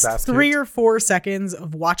Adrian to just get his ass 3 kicked. or 4 seconds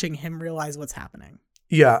of watching him realize what's happening.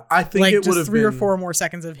 Yeah, I think like, it would have been 3 or 4 more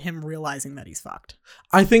seconds of him realizing that he's fucked.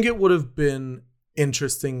 I think it would have been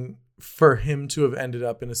interesting for him to have ended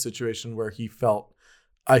up in a situation where he felt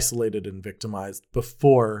isolated and victimized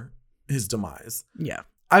before his demise. Yeah.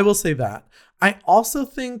 I will say that. I also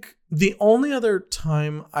think the only other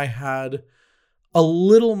time I had a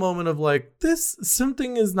little moment of like,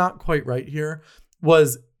 something is not quite right here,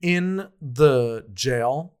 was in the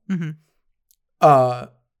jail. Mm-hmm.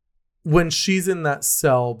 When she's in that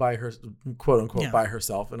cell by her, quote unquote, by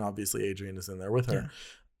herself. And obviously Adrian is in there with her.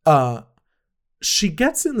 Yeah. She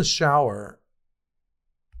gets in the shower,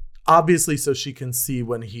 obviously, so she can see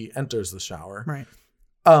when he enters the shower. Right.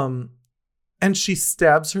 And she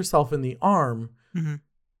stabs herself in the arm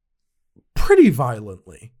pretty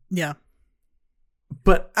violently. Yeah.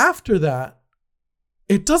 But after that,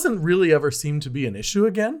 it doesn't really ever seem to be an issue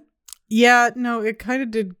again. Yeah, no, it kind of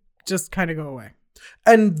did just kind of go away.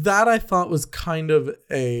 And that I thought was kind of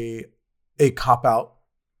a cop-out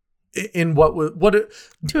in to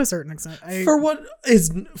a certain extent.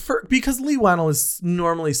 Because Leigh Whannell is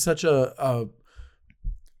normally such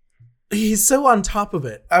he's so on top of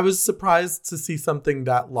it. I was surprised to see something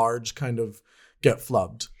that large kind of get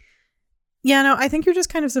flubbed. Yeah, no, I think you're just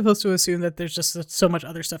kind of supposed to assume that there's just so much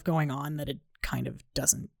other stuff going on that it kind of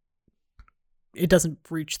doesn't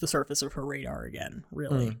reach the surface of her radar again,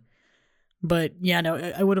 really. But yeah, no,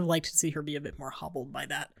 I would have liked to see her be a bit more hobbled by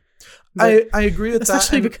that. But I agree with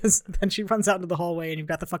especially that. Especially because then she runs out into the hallway and you've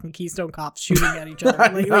got the fucking Keystone Cops shooting at each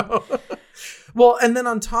other. Well, and then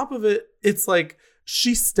on top of it, it's like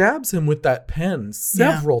she stabs him with that pen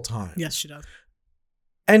several times. Yes, she does.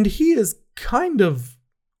 And he is kind of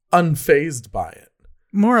unfazed by it.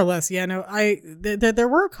 More or less, yeah. No, there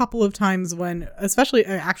were a couple of times when, especially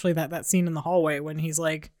actually that scene in the hallway when he's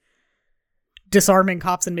like disarming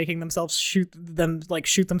cops and making themselves shoot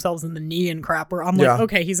themselves in the knee and crap, where I'm like,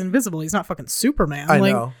 okay, he's invisible. He's not fucking Superman. I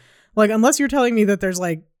know. Like, unless you're telling me that there's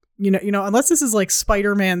like unless this is like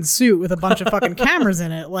Spider-Man's suit with a bunch of fucking cameras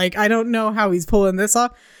in it. Like, I don't know how he's pulling this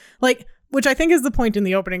off. Like, which I think is the point in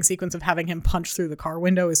the opening sequence of having him punch through the car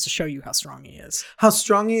window, is to show you how strong he is. How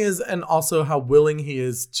strong he is, and also how willing he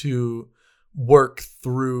is to work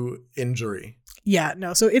through injury. Yeah,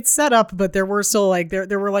 no. So it's set up, but there were still like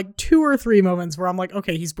there were like 2 or 3 moments where I'm like,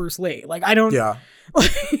 okay, he's Bruce Lee. Like, I don't. Yeah.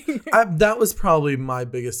 That was probably my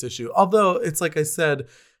biggest issue. Although it's like I said,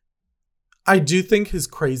 I do think his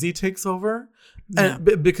crazy takes over,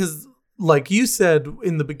 and because like you said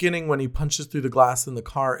in the beginning when he punches through the glass in the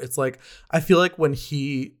car, it's like I feel like when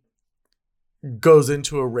he goes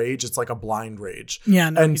into a rage, it's like a blind rage. Yeah,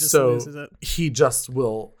 no, and he just so loses it. he just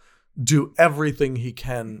will do everything he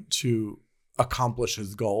can to accomplish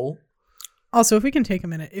his goal. Also, if we can take a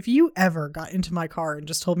minute, if you ever got into my car and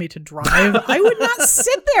just told me to drive, I would not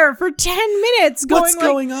sit there for 10 minutes going, what's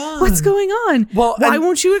going on? What's going on? Well, why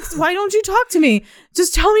don't you talk to me?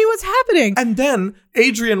 Just tell me what's happening. And then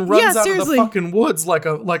Adrian runs out of the fucking woods like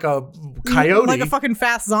a coyote. Like a fucking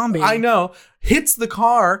fast zombie. I know. Hits the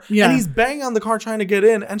car, Yeah. and he's banging on the car trying to get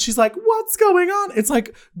in, and she's like, what's going on? It's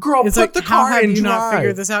like, girl, It's put like, the how car have in you drive. not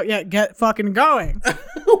figured this out yet? Get fucking going.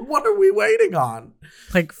 What are we waiting on?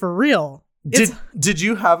 Like, for real. Did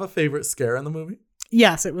you have a favorite scare in the movie?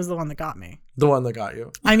 Yes, it was the one that got me. The one that got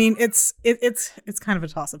you. I mean, it's kind of a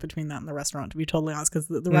toss up between that and the restaurant, to be totally honest, because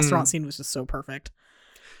the restaurant scene was just so perfect.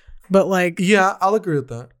 But like, yeah, I'll agree with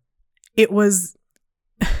that. It was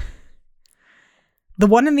the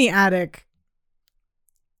one in the attic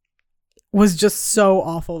was just so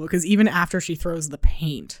awful, because even after she throws the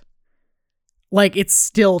paint, like, it's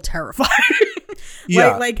still terrifying.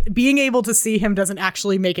 Yeah. like being able to see him doesn't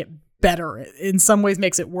actually make it better. It in some ways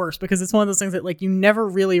makes it worse, because it's one of those things that like you never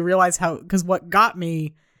really realize how, because what got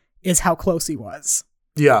me is how close he was.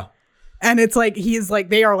 Yeah. And it's like,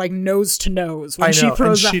 they are like nose to nose when she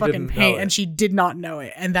throws that fucking paint, and she did not know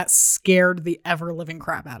it. And that scared the ever living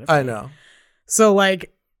crap out of me. I know. So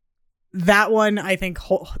like that one, I think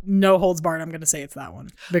no holds barred. I'm going to say it's that one,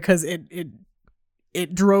 because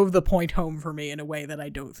it drove the point home for me in a way that I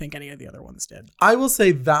don't think any of the other ones did. I will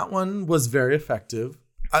say that one was very effective.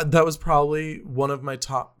 That was probably one of my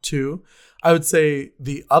top 2. I would say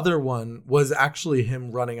the other one was actually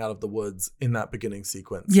him running out of the woods in that beginning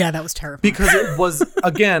sequence. Yeah, that was terrifying. Because it was,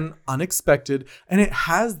 again, unexpected. And it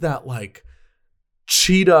has that like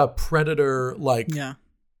cheetah predator, like,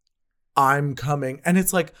 I'm coming. And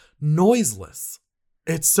it's like noiseless.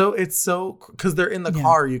 It's so, because they're in the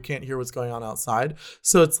car, you can't hear what's going on outside.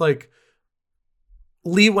 So it's like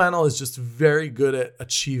Leigh Whannell is just very good at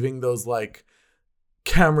achieving those like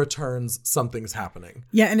camera turns, something's happening.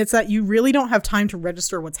 Yeah, and it's that you really don't have time to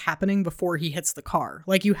register what's happening before he hits the car.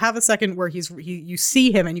 Like, you have a second where you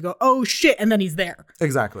see him and you go, oh shit, and then he's there.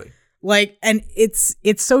 Exactly. Like, and it's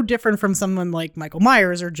so different from someone like Michael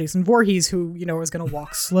Myers or Jason Voorhees, who, is going to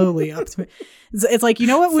walk slowly up to it. It's like,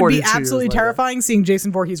 what would be absolutely terrifying? Seeing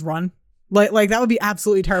Jason Voorhees run. Like that would be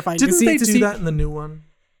absolutely terrifying. Didn't they do that in the new one?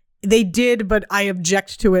 They did, but I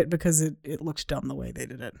object to it because it looked dumb the way they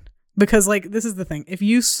did it. Because, like, this is the thing. If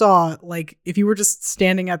you saw, like, if you were just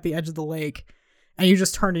standing at the edge of the lake and you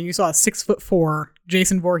just turned and you saw a 6'4"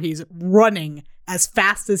 Jason Voorhees running as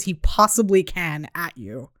fast as he possibly can at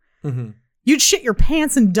you, you'd shit your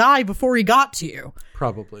pants and die before he got to you.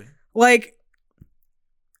 Probably. Like,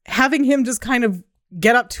 having him just kind of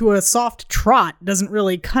get up to a soft trot doesn't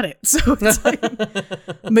really cut it. So it's like,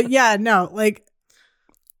 but yeah, no, like,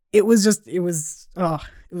 it was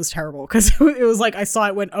terrible, because it was like I saw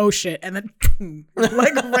it, went, oh shit, and then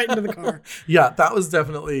like right into the car. Yeah, that was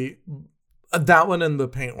definitely, that one and the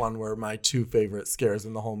paint one were my 2 favorite scares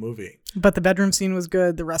in the whole movie. But the bedroom scene was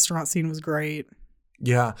good. The restaurant scene was great.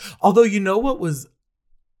 Yeah. Although, what was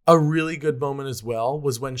a really good moment as well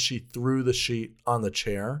was when she threw the sheet on the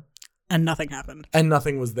chair. And nothing happened. And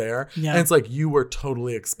nothing was there. Yeah. And it's like you were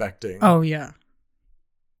totally expecting. Oh, yeah.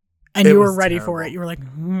 And you were ready for it. You were like,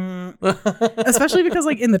 especially because,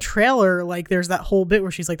 like, in the trailer, like, there's that whole bit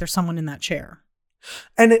where she's like, there's someone in that chair.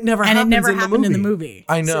 And it never happened in the movie.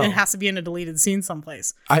 I know. So it has to be in a deleted scene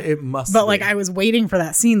someplace. It must But, be. like, I was waiting for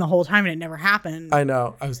that scene the whole time, and it never happened. I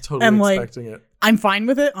know. I was totally expecting it. I'm fine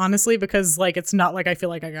with it, honestly, because, like, it's not like I feel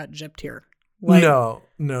like I got gypped here. Like, no,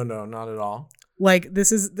 not at all. Like,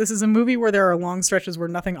 this is a movie where there are long stretches where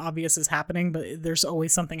nothing obvious is happening, but there's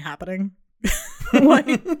always something happening.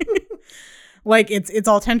 Like it's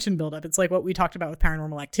all tension buildup. It's like what we talked about with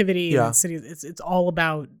Paranormal Activity and City. It's all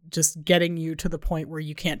about just getting you to the point where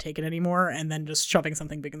you can't take it anymore, and then just shoving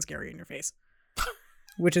something big and scary in your face,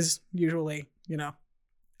 which is usually,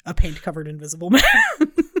 a paint covered invisible man.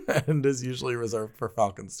 And is usually reserved for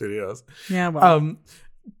Falcon Studios. Yeah. Well.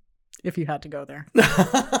 if you had to go there.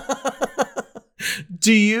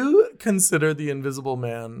 Do you consider The Invisible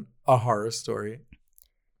Man a horror story?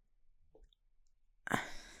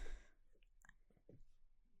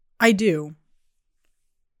 I do.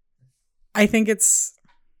 I think it's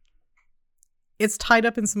tied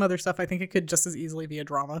up in some other stuff. I think it could just as easily be a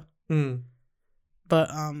drama. But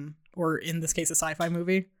or in this case a sci-fi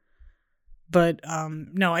movie. But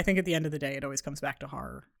no, I think at the end of the day it always comes back to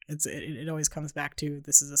horror. It always comes back to,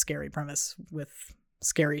 this is a scary premise with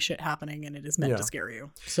scary shit happening, and it is meant to scare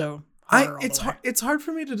you. So it's hard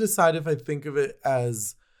for me to decide if I think of it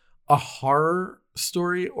as a horror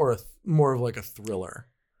story or more of like a thriller.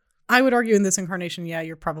 I would argue in this incarnation, yeah,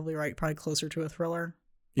 you're probably right. Probably closer to a thriller,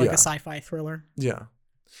 like a sci-fi thriller. Yeah,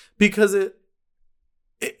 because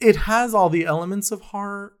it has all the elements of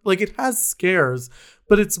horror. Like, it has scares,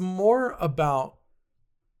 but it's more about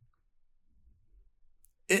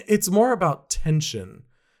tension,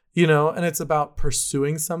 you know, and it's about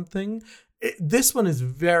pursuing something. This one is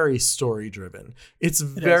very story driven. It's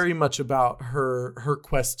very much about her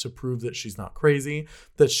quest to prove that she's not crazy,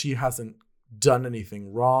 that she hasn't done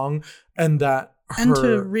anything wrong, and that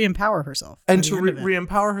to re-empower herself. And to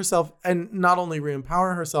re-empower herself, and not only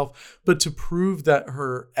re-empower herself, but to prove that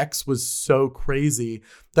her ex was so crazy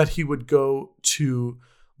that he would go to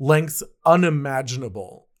lengths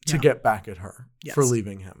unimaginable to get back at her for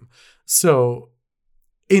leaving him. So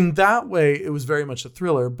in that way, it was very much a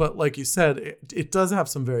thriller. But like you said, it does have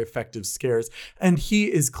some very effective scares. And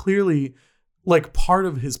he is clearly, like, part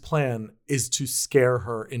of his plan is to scare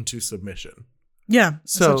her into submission. Yeah,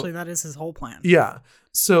 essentially that is his whole plan. Yeah.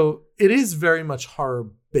 So it is very much horror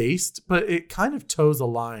based, but it kind of toes a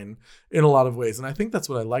line in a lot of ways. And I think that's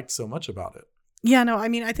what I liked so much about it. Yeah, no, I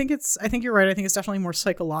mean, I think you're right. I think it's definitely more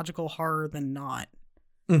psychological horror than not.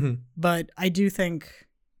 Mm-hmm. But I do think,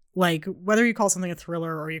 like, whether you call something a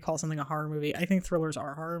thriller or you call something a horror movie, I think thrillers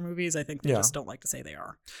are horror movies. I think they just don't like to say they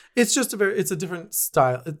are. It's just it's a different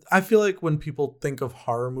style. I feel like when people think of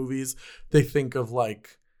horror movies, they think of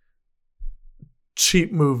like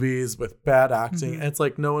cheap movies with bad acting. And it's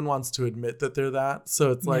like, no one wants to admit that they're that.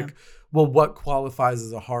 So it's like, well, what qualifies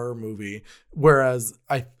as a horror movie? Whereas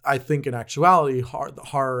I think in actuality,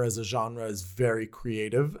 horror as a genre is very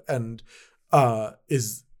creative and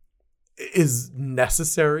is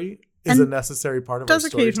necessary, is a necessary part of our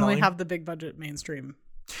storytelling. Does occasionally have the big budget mainstream.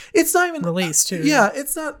 It's not even release too. Yeah,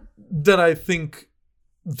 it's not that I think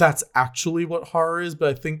that's actually what horror is, but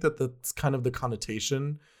I think that that's kind of the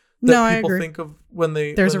connotation that people think of when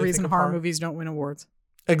they. There's a reason horror movies don't win awards.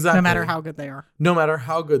 Exactly. No matter how good they are. No matter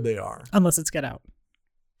how good they are. Unless it's Get Out.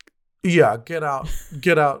 Yeah, Get Out.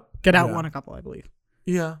 Get Out. Get Out won a couple, I believe.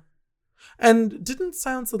 Yeah. And didn't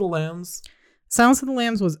Silence of the Lambs? Silence of the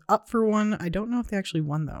Lambs was up for one. I don't know if they actually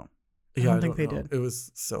won, though. I don't think they did. It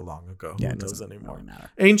was so long ago. Yeah, Who knows anymore? Really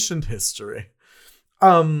matter. Ancient history.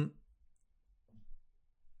 I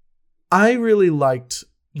really liked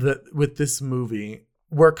that with this movie,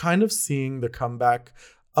 we're kind of seeing the comeback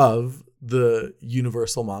of the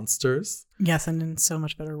Universal monsters. Yes, and in so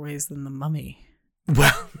much better ways than the Mummy.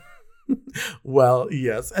 Well,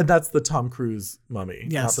 yes, and that's the Tom Cruise Mummy.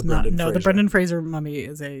 Yes, not the Brendan Fraser. The Brendan Fraser Mummy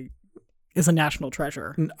is a national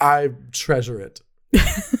treasure. I treasure it.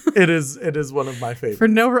 It is one of my favorites. For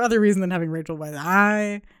no other reason than having Rachel Weisz.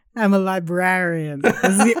 I am a librarian. This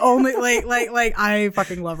is the only like I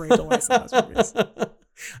fucking love Rachel Weisz in those movies.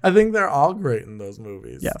 I think they're all great in those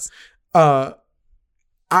movies. Yes.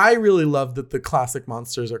 I really love that the classic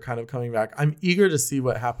monsters are kind of coming back. I'm eager to see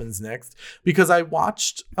what happens next because I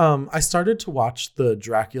started to watch the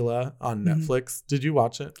Dracula on Netflix. Did you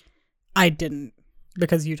watch it? I didn't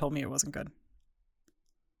because you told me it wasn't good.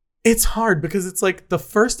 It's hard because it's like the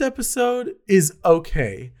first episode is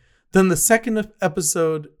okay. Then the second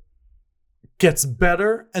episode gets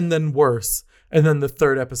better and then worse. And then the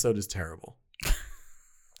third episode is terrible.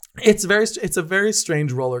 It's a very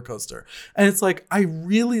strange roller coaster. And it's like, I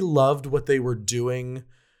really loved what they were doing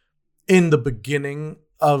in the beginning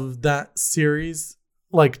of that series,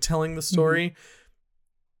 like telling the story.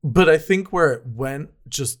 But I think where it went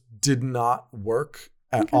just did not work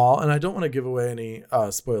at all. And I don't want to give away any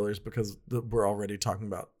spoilers because we're already talking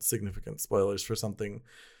about significant spoilers for something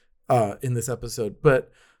in this episode.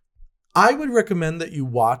 But I would recommend that you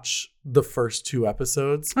watch the first 2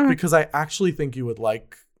 episodes because I actually think you would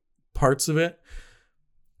like parts of it.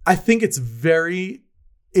 I think it's very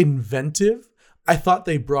inventive. I thought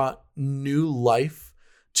they brought new life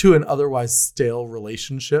to an otherwise stale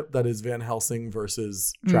relationship that is Van Helsing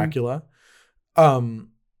versus Dracula. And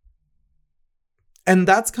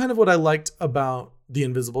that's kind of what I liked about The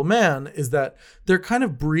Invisible Man is that they're kind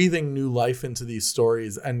of breathing new life into these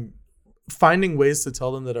stories and finding ways to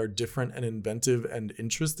tell them that are different and inventive and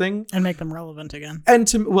interesting And make them relevant again.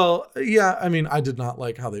 and I mean, I did not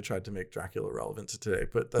like how they tried to make Dracula relevant to today,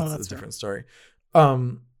 but that's a different story.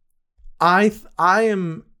 I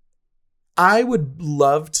would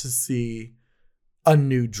love to see a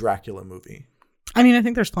new Dracula movie. I mean, I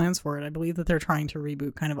think there's plans for it. I believe that they're trying to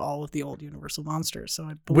reboot kind of all of the old Universal monsters. So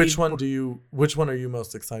I believe Which one are you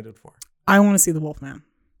most excited for? I want to see the Wolfman.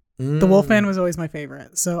 The Wolfman was always my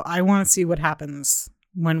favorite. So I want to see what happens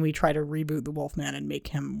when we try to reboot the Wolfman and make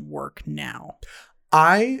him work now.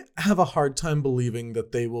 I have a hard time believing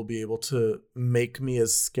that they will be able to make me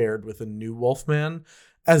as scared with a new Wolfman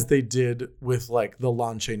as they did with like the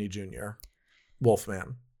Lon Chaney Jr.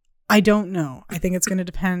 Wolfman. I don't know. I think it's going to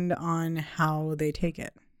depend on how they take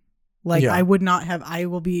it. Like, Yeah. I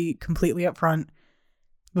will be completely upfront.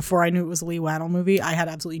 Before I knew it was a Lee Wannell movie, I had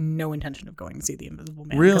absolutely no intention of going to see The Invisible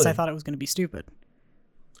Man. Really? Because I thought it was going to be stupid.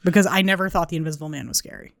 Because I never thought The Invisible Man was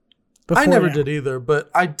scary. I never did either, but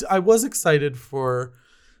I was excited for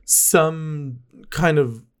some kind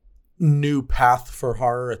of new path for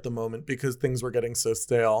horror at the moment because things were getting so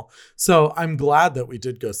stale. So I'm glad that we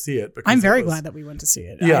did go see it. Because I'm very glad that we went to see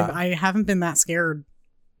it. Yeah. I haven't been that scared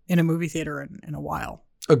in a movie theater in a while.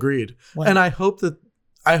 Agreed. Like, And I hope that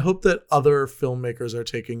other filmmakers are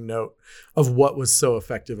taking note of what was so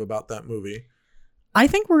effective about that movie. I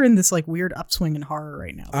think we're in this like weird upswing in horror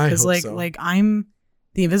right now. I Because hope so.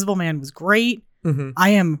 The Invisible Man was great. Mm-hmm. I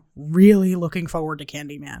am really looking forward to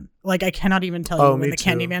Candyman. Like, I cannot even tell you when me the too.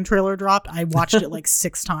 Candyman trailer dropped. I watched it like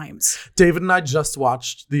 6 times. David and I just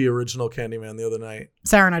watched the original Candyman the other night.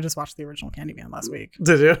 Sarah and I just watched the original Candyman last week.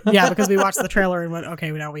 Did you? Yeah, because we watched the trailer and went,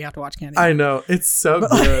 okay, now we have to watch Candyman. I know. It's so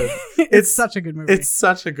good. It's such a good movie. It's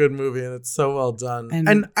such a good movie and it's so well done. And-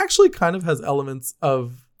 And actually kind of has elements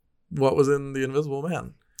of what was in The Invisible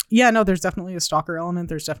Man. Yeah, no, there's definitely a stalker element.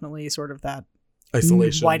 There's definitely sort of that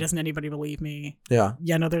Isolation. why doesn't anybody believe me? Yeah.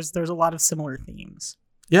 Yeah, no, there's a lot of similar themes.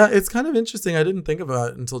 Yeah, it's kind of interesting. I didn't think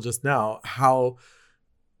about it until just now how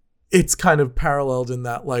it's kind of paralleled in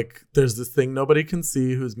that like there's this thing nobody can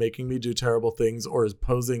see who's making me do terrible things or is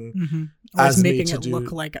posing Mm-hmm. Or as it's me making to it do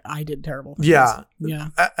look like I did terrible things. Yeah. Yeah.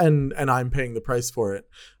 and I'm paying the price for it.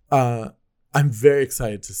 I'm very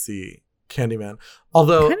excited to see Candyman.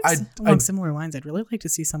 Although Kind of along similar lines, I'd really like to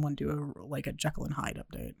see someone do a Jekyll and Hyde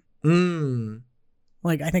update.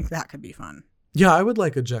 Like, I think that could be fun. Yeah, I would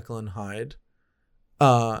like a Jekyll and Hyde.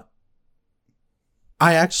 I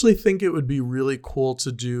actually think it would be really cool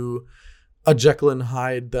to do a Jekyll and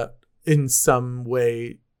Hyde that in some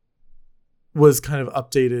way was kind of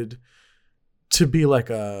updated to be like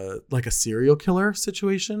a serial killer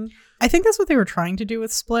situation. I think that's what they were trying to do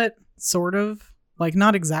with Split, sort of. Like,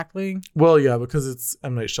 not exactly. Well, yeah, because it's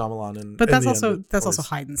M. Night Shyamalan, and But in that's the end, also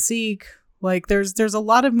hide and seek. Like, there's a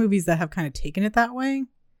lot of movies that have kind of taken it that way,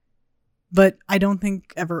 but I don't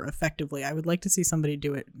think ever effectively. I would like to see somebody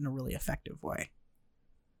do it in a really effective way.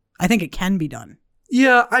 I think it can be done.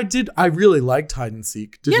 Yeah, I did. I really liked Hide and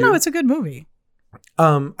Seek. Did you? No, it's a good movie.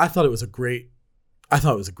 I thought it was a great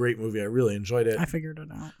movie. I really enjoyed it. I figured it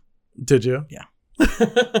out. Did you? Yeah.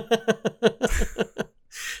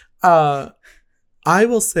 I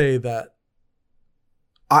will say that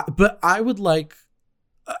but I would like,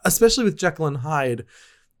 especially with Jekyll and Hyde,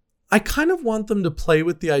 I kind of want them to play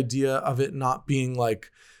with the idea of it not being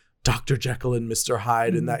like Dr. Jekyll and Mr.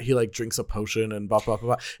 Hyde and that he like drinks a potion and blah, blah,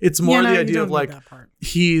 blah, blah. It's more the idea of like,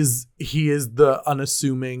 he is the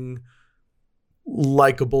unassuming,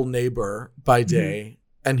 likable neighbor by day,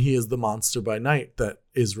 and he is the monster by night that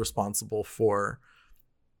is responsible for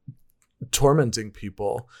tormenting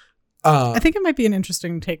people. I think it might be an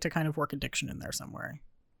interesting take to kind of work addiction in there somewhere.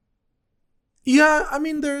 Yeah, I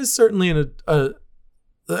mean, there is certainly an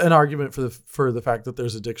argument for the fact that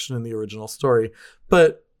there's addiction in the original story,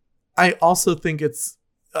 but I also think it's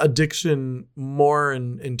addiction more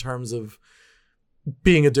in terms of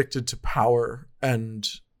being addicted to power and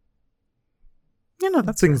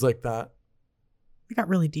that's things like that. We got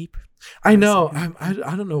really deep. I know.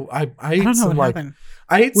 I don't know. I ate don't know some what like happened.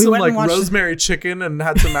 I ate We some went and like watched- rosemary chicken and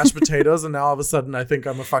had some mashed potatoes, and now all of a sudden I think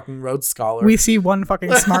I'm a fucking Rhodes Scholar. We see one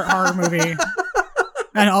fucking smart horror movie,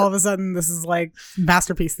 and all of a sudden this is like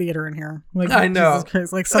masterpiece theater in here. Like, I know. Jesus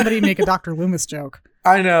Christ. Like, somebody make a Dr. Loomis joke.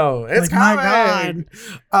 I know. It's Like, my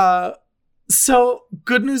coming. So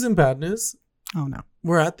good news and bad news. Oh no.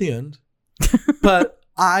 We're at the end. But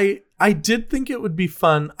I did think it would be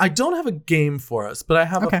fun. I don't have a game for us, but I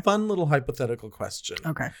have Okay. a fun little hypothetical question.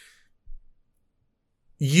 Okay.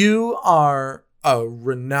 You are a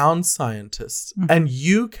renowned scientist, and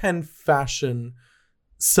you can fashion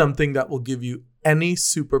something that will give you any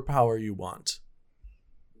superpower you want.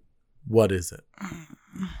 What is it?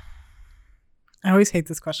 I always hate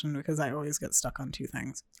this question because I always get stuck on two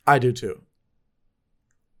things. I do too.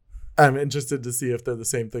 I'm interested to see if they're the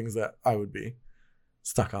same things that I would be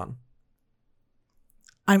stuck on.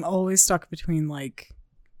 I'm always stuck between like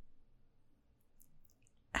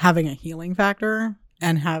having a healing factor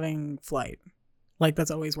and having flight. Like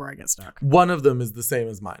that's always where I get stuck. One of them is the same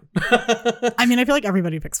as mine. I mean, I feel like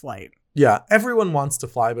everybody picks flight. Yeah, everyone wants to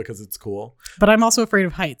fly because it's cool. But I'm also afraid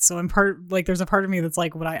of heights. So there's a part of me that's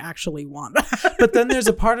like, would I actually want that? But then there's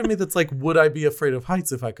a part of me that's like, would I be afraid of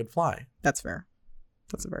heights if I could fly? That's fair.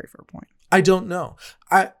 That's a very fair point. I don't know.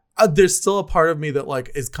 There's still a part of me that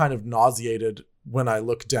like is kind of nauseated when I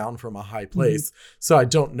look down from a high place. Mm-hmm. So I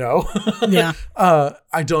don't know. Yeah.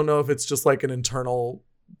 I don't know if it's just like an internal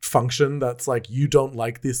function that's like, you don't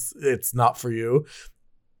like this, it's not for you.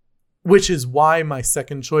 Which is why my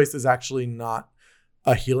second choice is actually not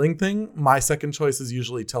a healing thing. My second choice is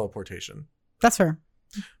usually teleportation. That's fair.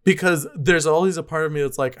 Because there's always a part of me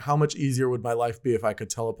that's like, how much easier would my life be if I could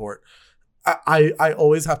teleport? I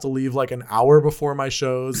always have to leave like an hour before my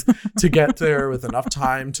shows to get there with enough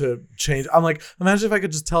time to change. I'm like, imagine if I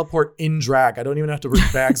could just teleport in drag. I don't even have to bring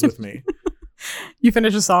bags with me. You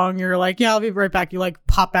finish a song, you're like, yeah, I'll be right back. You like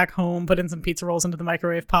pop back home, put in some pizza rolls into the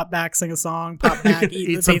microwave, pop back, sing a song, pop back,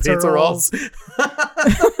 eat the some pizza rolls.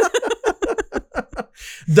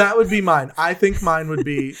 That would be mine. I think mine would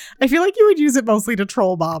be. I feel like you would use it mostly to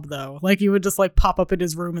troll Bob, though. Like you would just like pop up in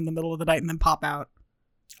his room in the middle of the night and then pop out.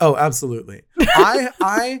 Oh, absolutely.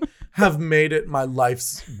 I have made it my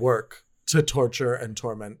life's work to torture and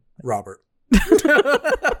torment Robert.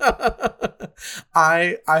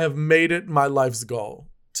 I have made it my life's goal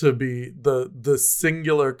to be the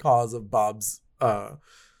singular cause of Bob's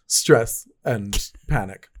stress and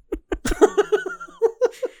panic.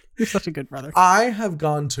 You're such a good brother. I have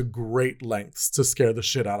gone to great lengths to scare the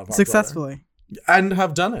shit out of our successfully brother. And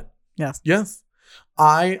have done it. Yes.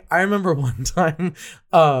 I remember one time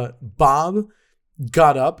Bob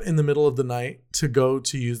got up in the middle of the night to go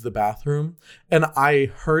to use the bathroom, and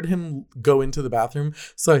I heard him go into the bathroom,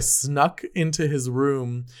 so I snuck into his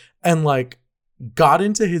room and like got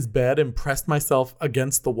into his bed and pressed myself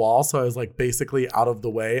against the wall, so I was like basically out of the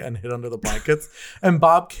way and hid under the blankets. And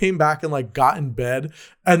Bob came back and like got in bed,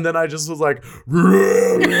 and then I just was like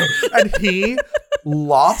and he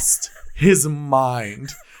lost his mind.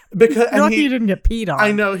 Because you're lucky you didn't get peed on.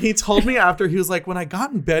 I know. He told me after, he was like, when I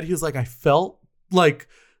got in bed, he was like, I felt like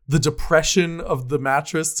the depression of the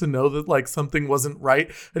mattress to know that like something wasn't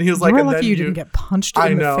right. And he was like, and lucky then you didn't get punched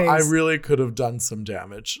in the face. I really could have done some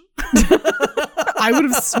damage. I would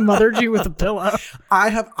have smothered you with a pillow. I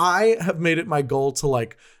have made it my goal to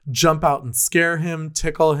like jump out and scare him,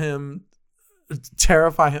 tickle him,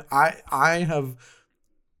 terrify him. I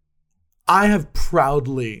have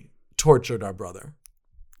proudly tortured our brother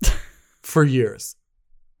for years,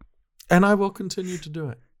 and I will continue to do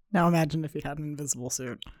it. Now imagine if he had an invisible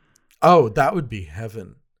suit. Oh, that would be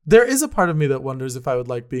heaven. There is a part of me that wonders if I would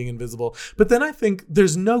like being invisible, but then I think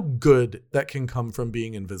there's no good that can come from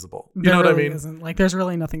being invisible. You know what I mean? Isn't. Like, there's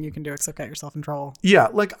really nothing you can do except get yourself in trouble. Yeah,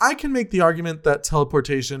 like I can make the argument that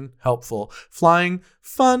teleportation, helpful. Flying,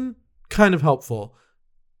 fun, kind of helpful.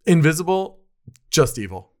 Invisible, just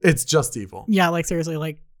evil. It's just evil. Yeah, like seriously,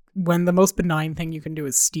 like when the most benign thing you can do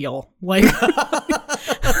is steal. Like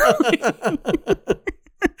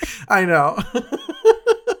I know.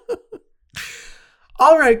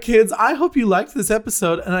 All right, kids, I hope you liked this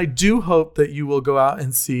episode, and I do hope that you will go out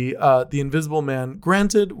and see The Invisible Man.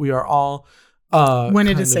 Granted, we are all when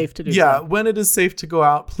it is safe to do. Yeah, when it is safe to go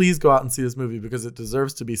out, please go out and see this movie because it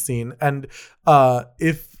deserves to be seen. And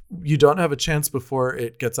if you don't have a chance before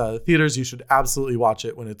it gets out of the theaters, you should absolutely watch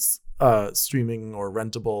it when it's streaming or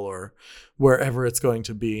rentable or wherever it's going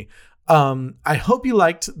to be. I hope you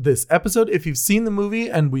liked this episode. If you've seen the movie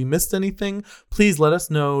and we missed anything, please let us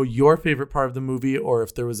know your favorite part of the movie, or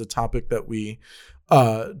if there was a topic that we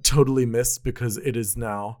totally missed because it is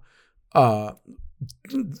now 12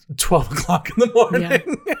 o'clock in the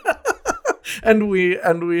morning. Yeah. and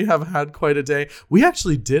we have had quite a day. We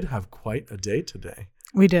actually did have quite a day today.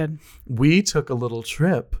 We did. We took a little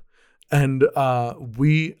trip. And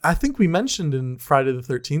I think we mentioned in Friday the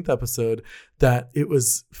 13th episode that it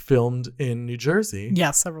was filmed in New Jersey.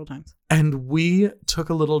 Yeah, several times. And we took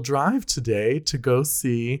a little drive today to go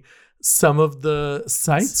see some of the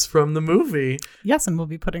sights from the movie. Yes, and we'll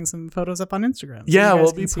be putting some photos up on Instagram. So yeah,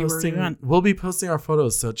 we'll be posting our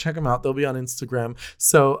photos. So check them out. They'll be on Instagram.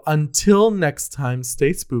 So until next time, stay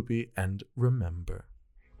spoopy and remember.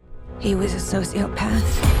 He was a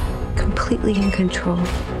sociopath, completely in control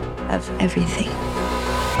of everything.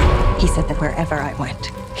 He said that wherever I went,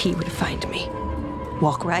 he would find me,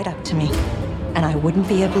 walk right up to me, and I wouldn't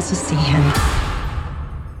be able to see him.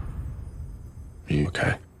 Are you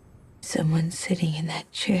okay? Someone's sitting in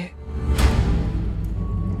that chair.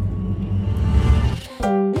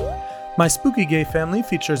 My Spooky Gay Family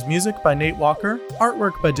features music by Nate Walker,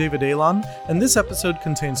 artwork by David Alon, and this episode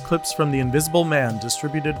contains clips from The Invisible Man,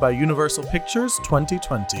 distributed by Universal Pictures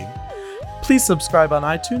 2020. Please subscribe on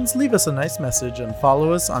iTunes, leave us a nice message, and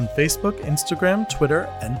follow us on Facebook, Instagram, Twitter,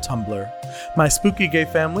 and Tumblr. My Spooky Gay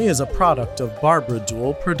Family is a product of Barbara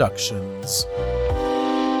Duel Productions.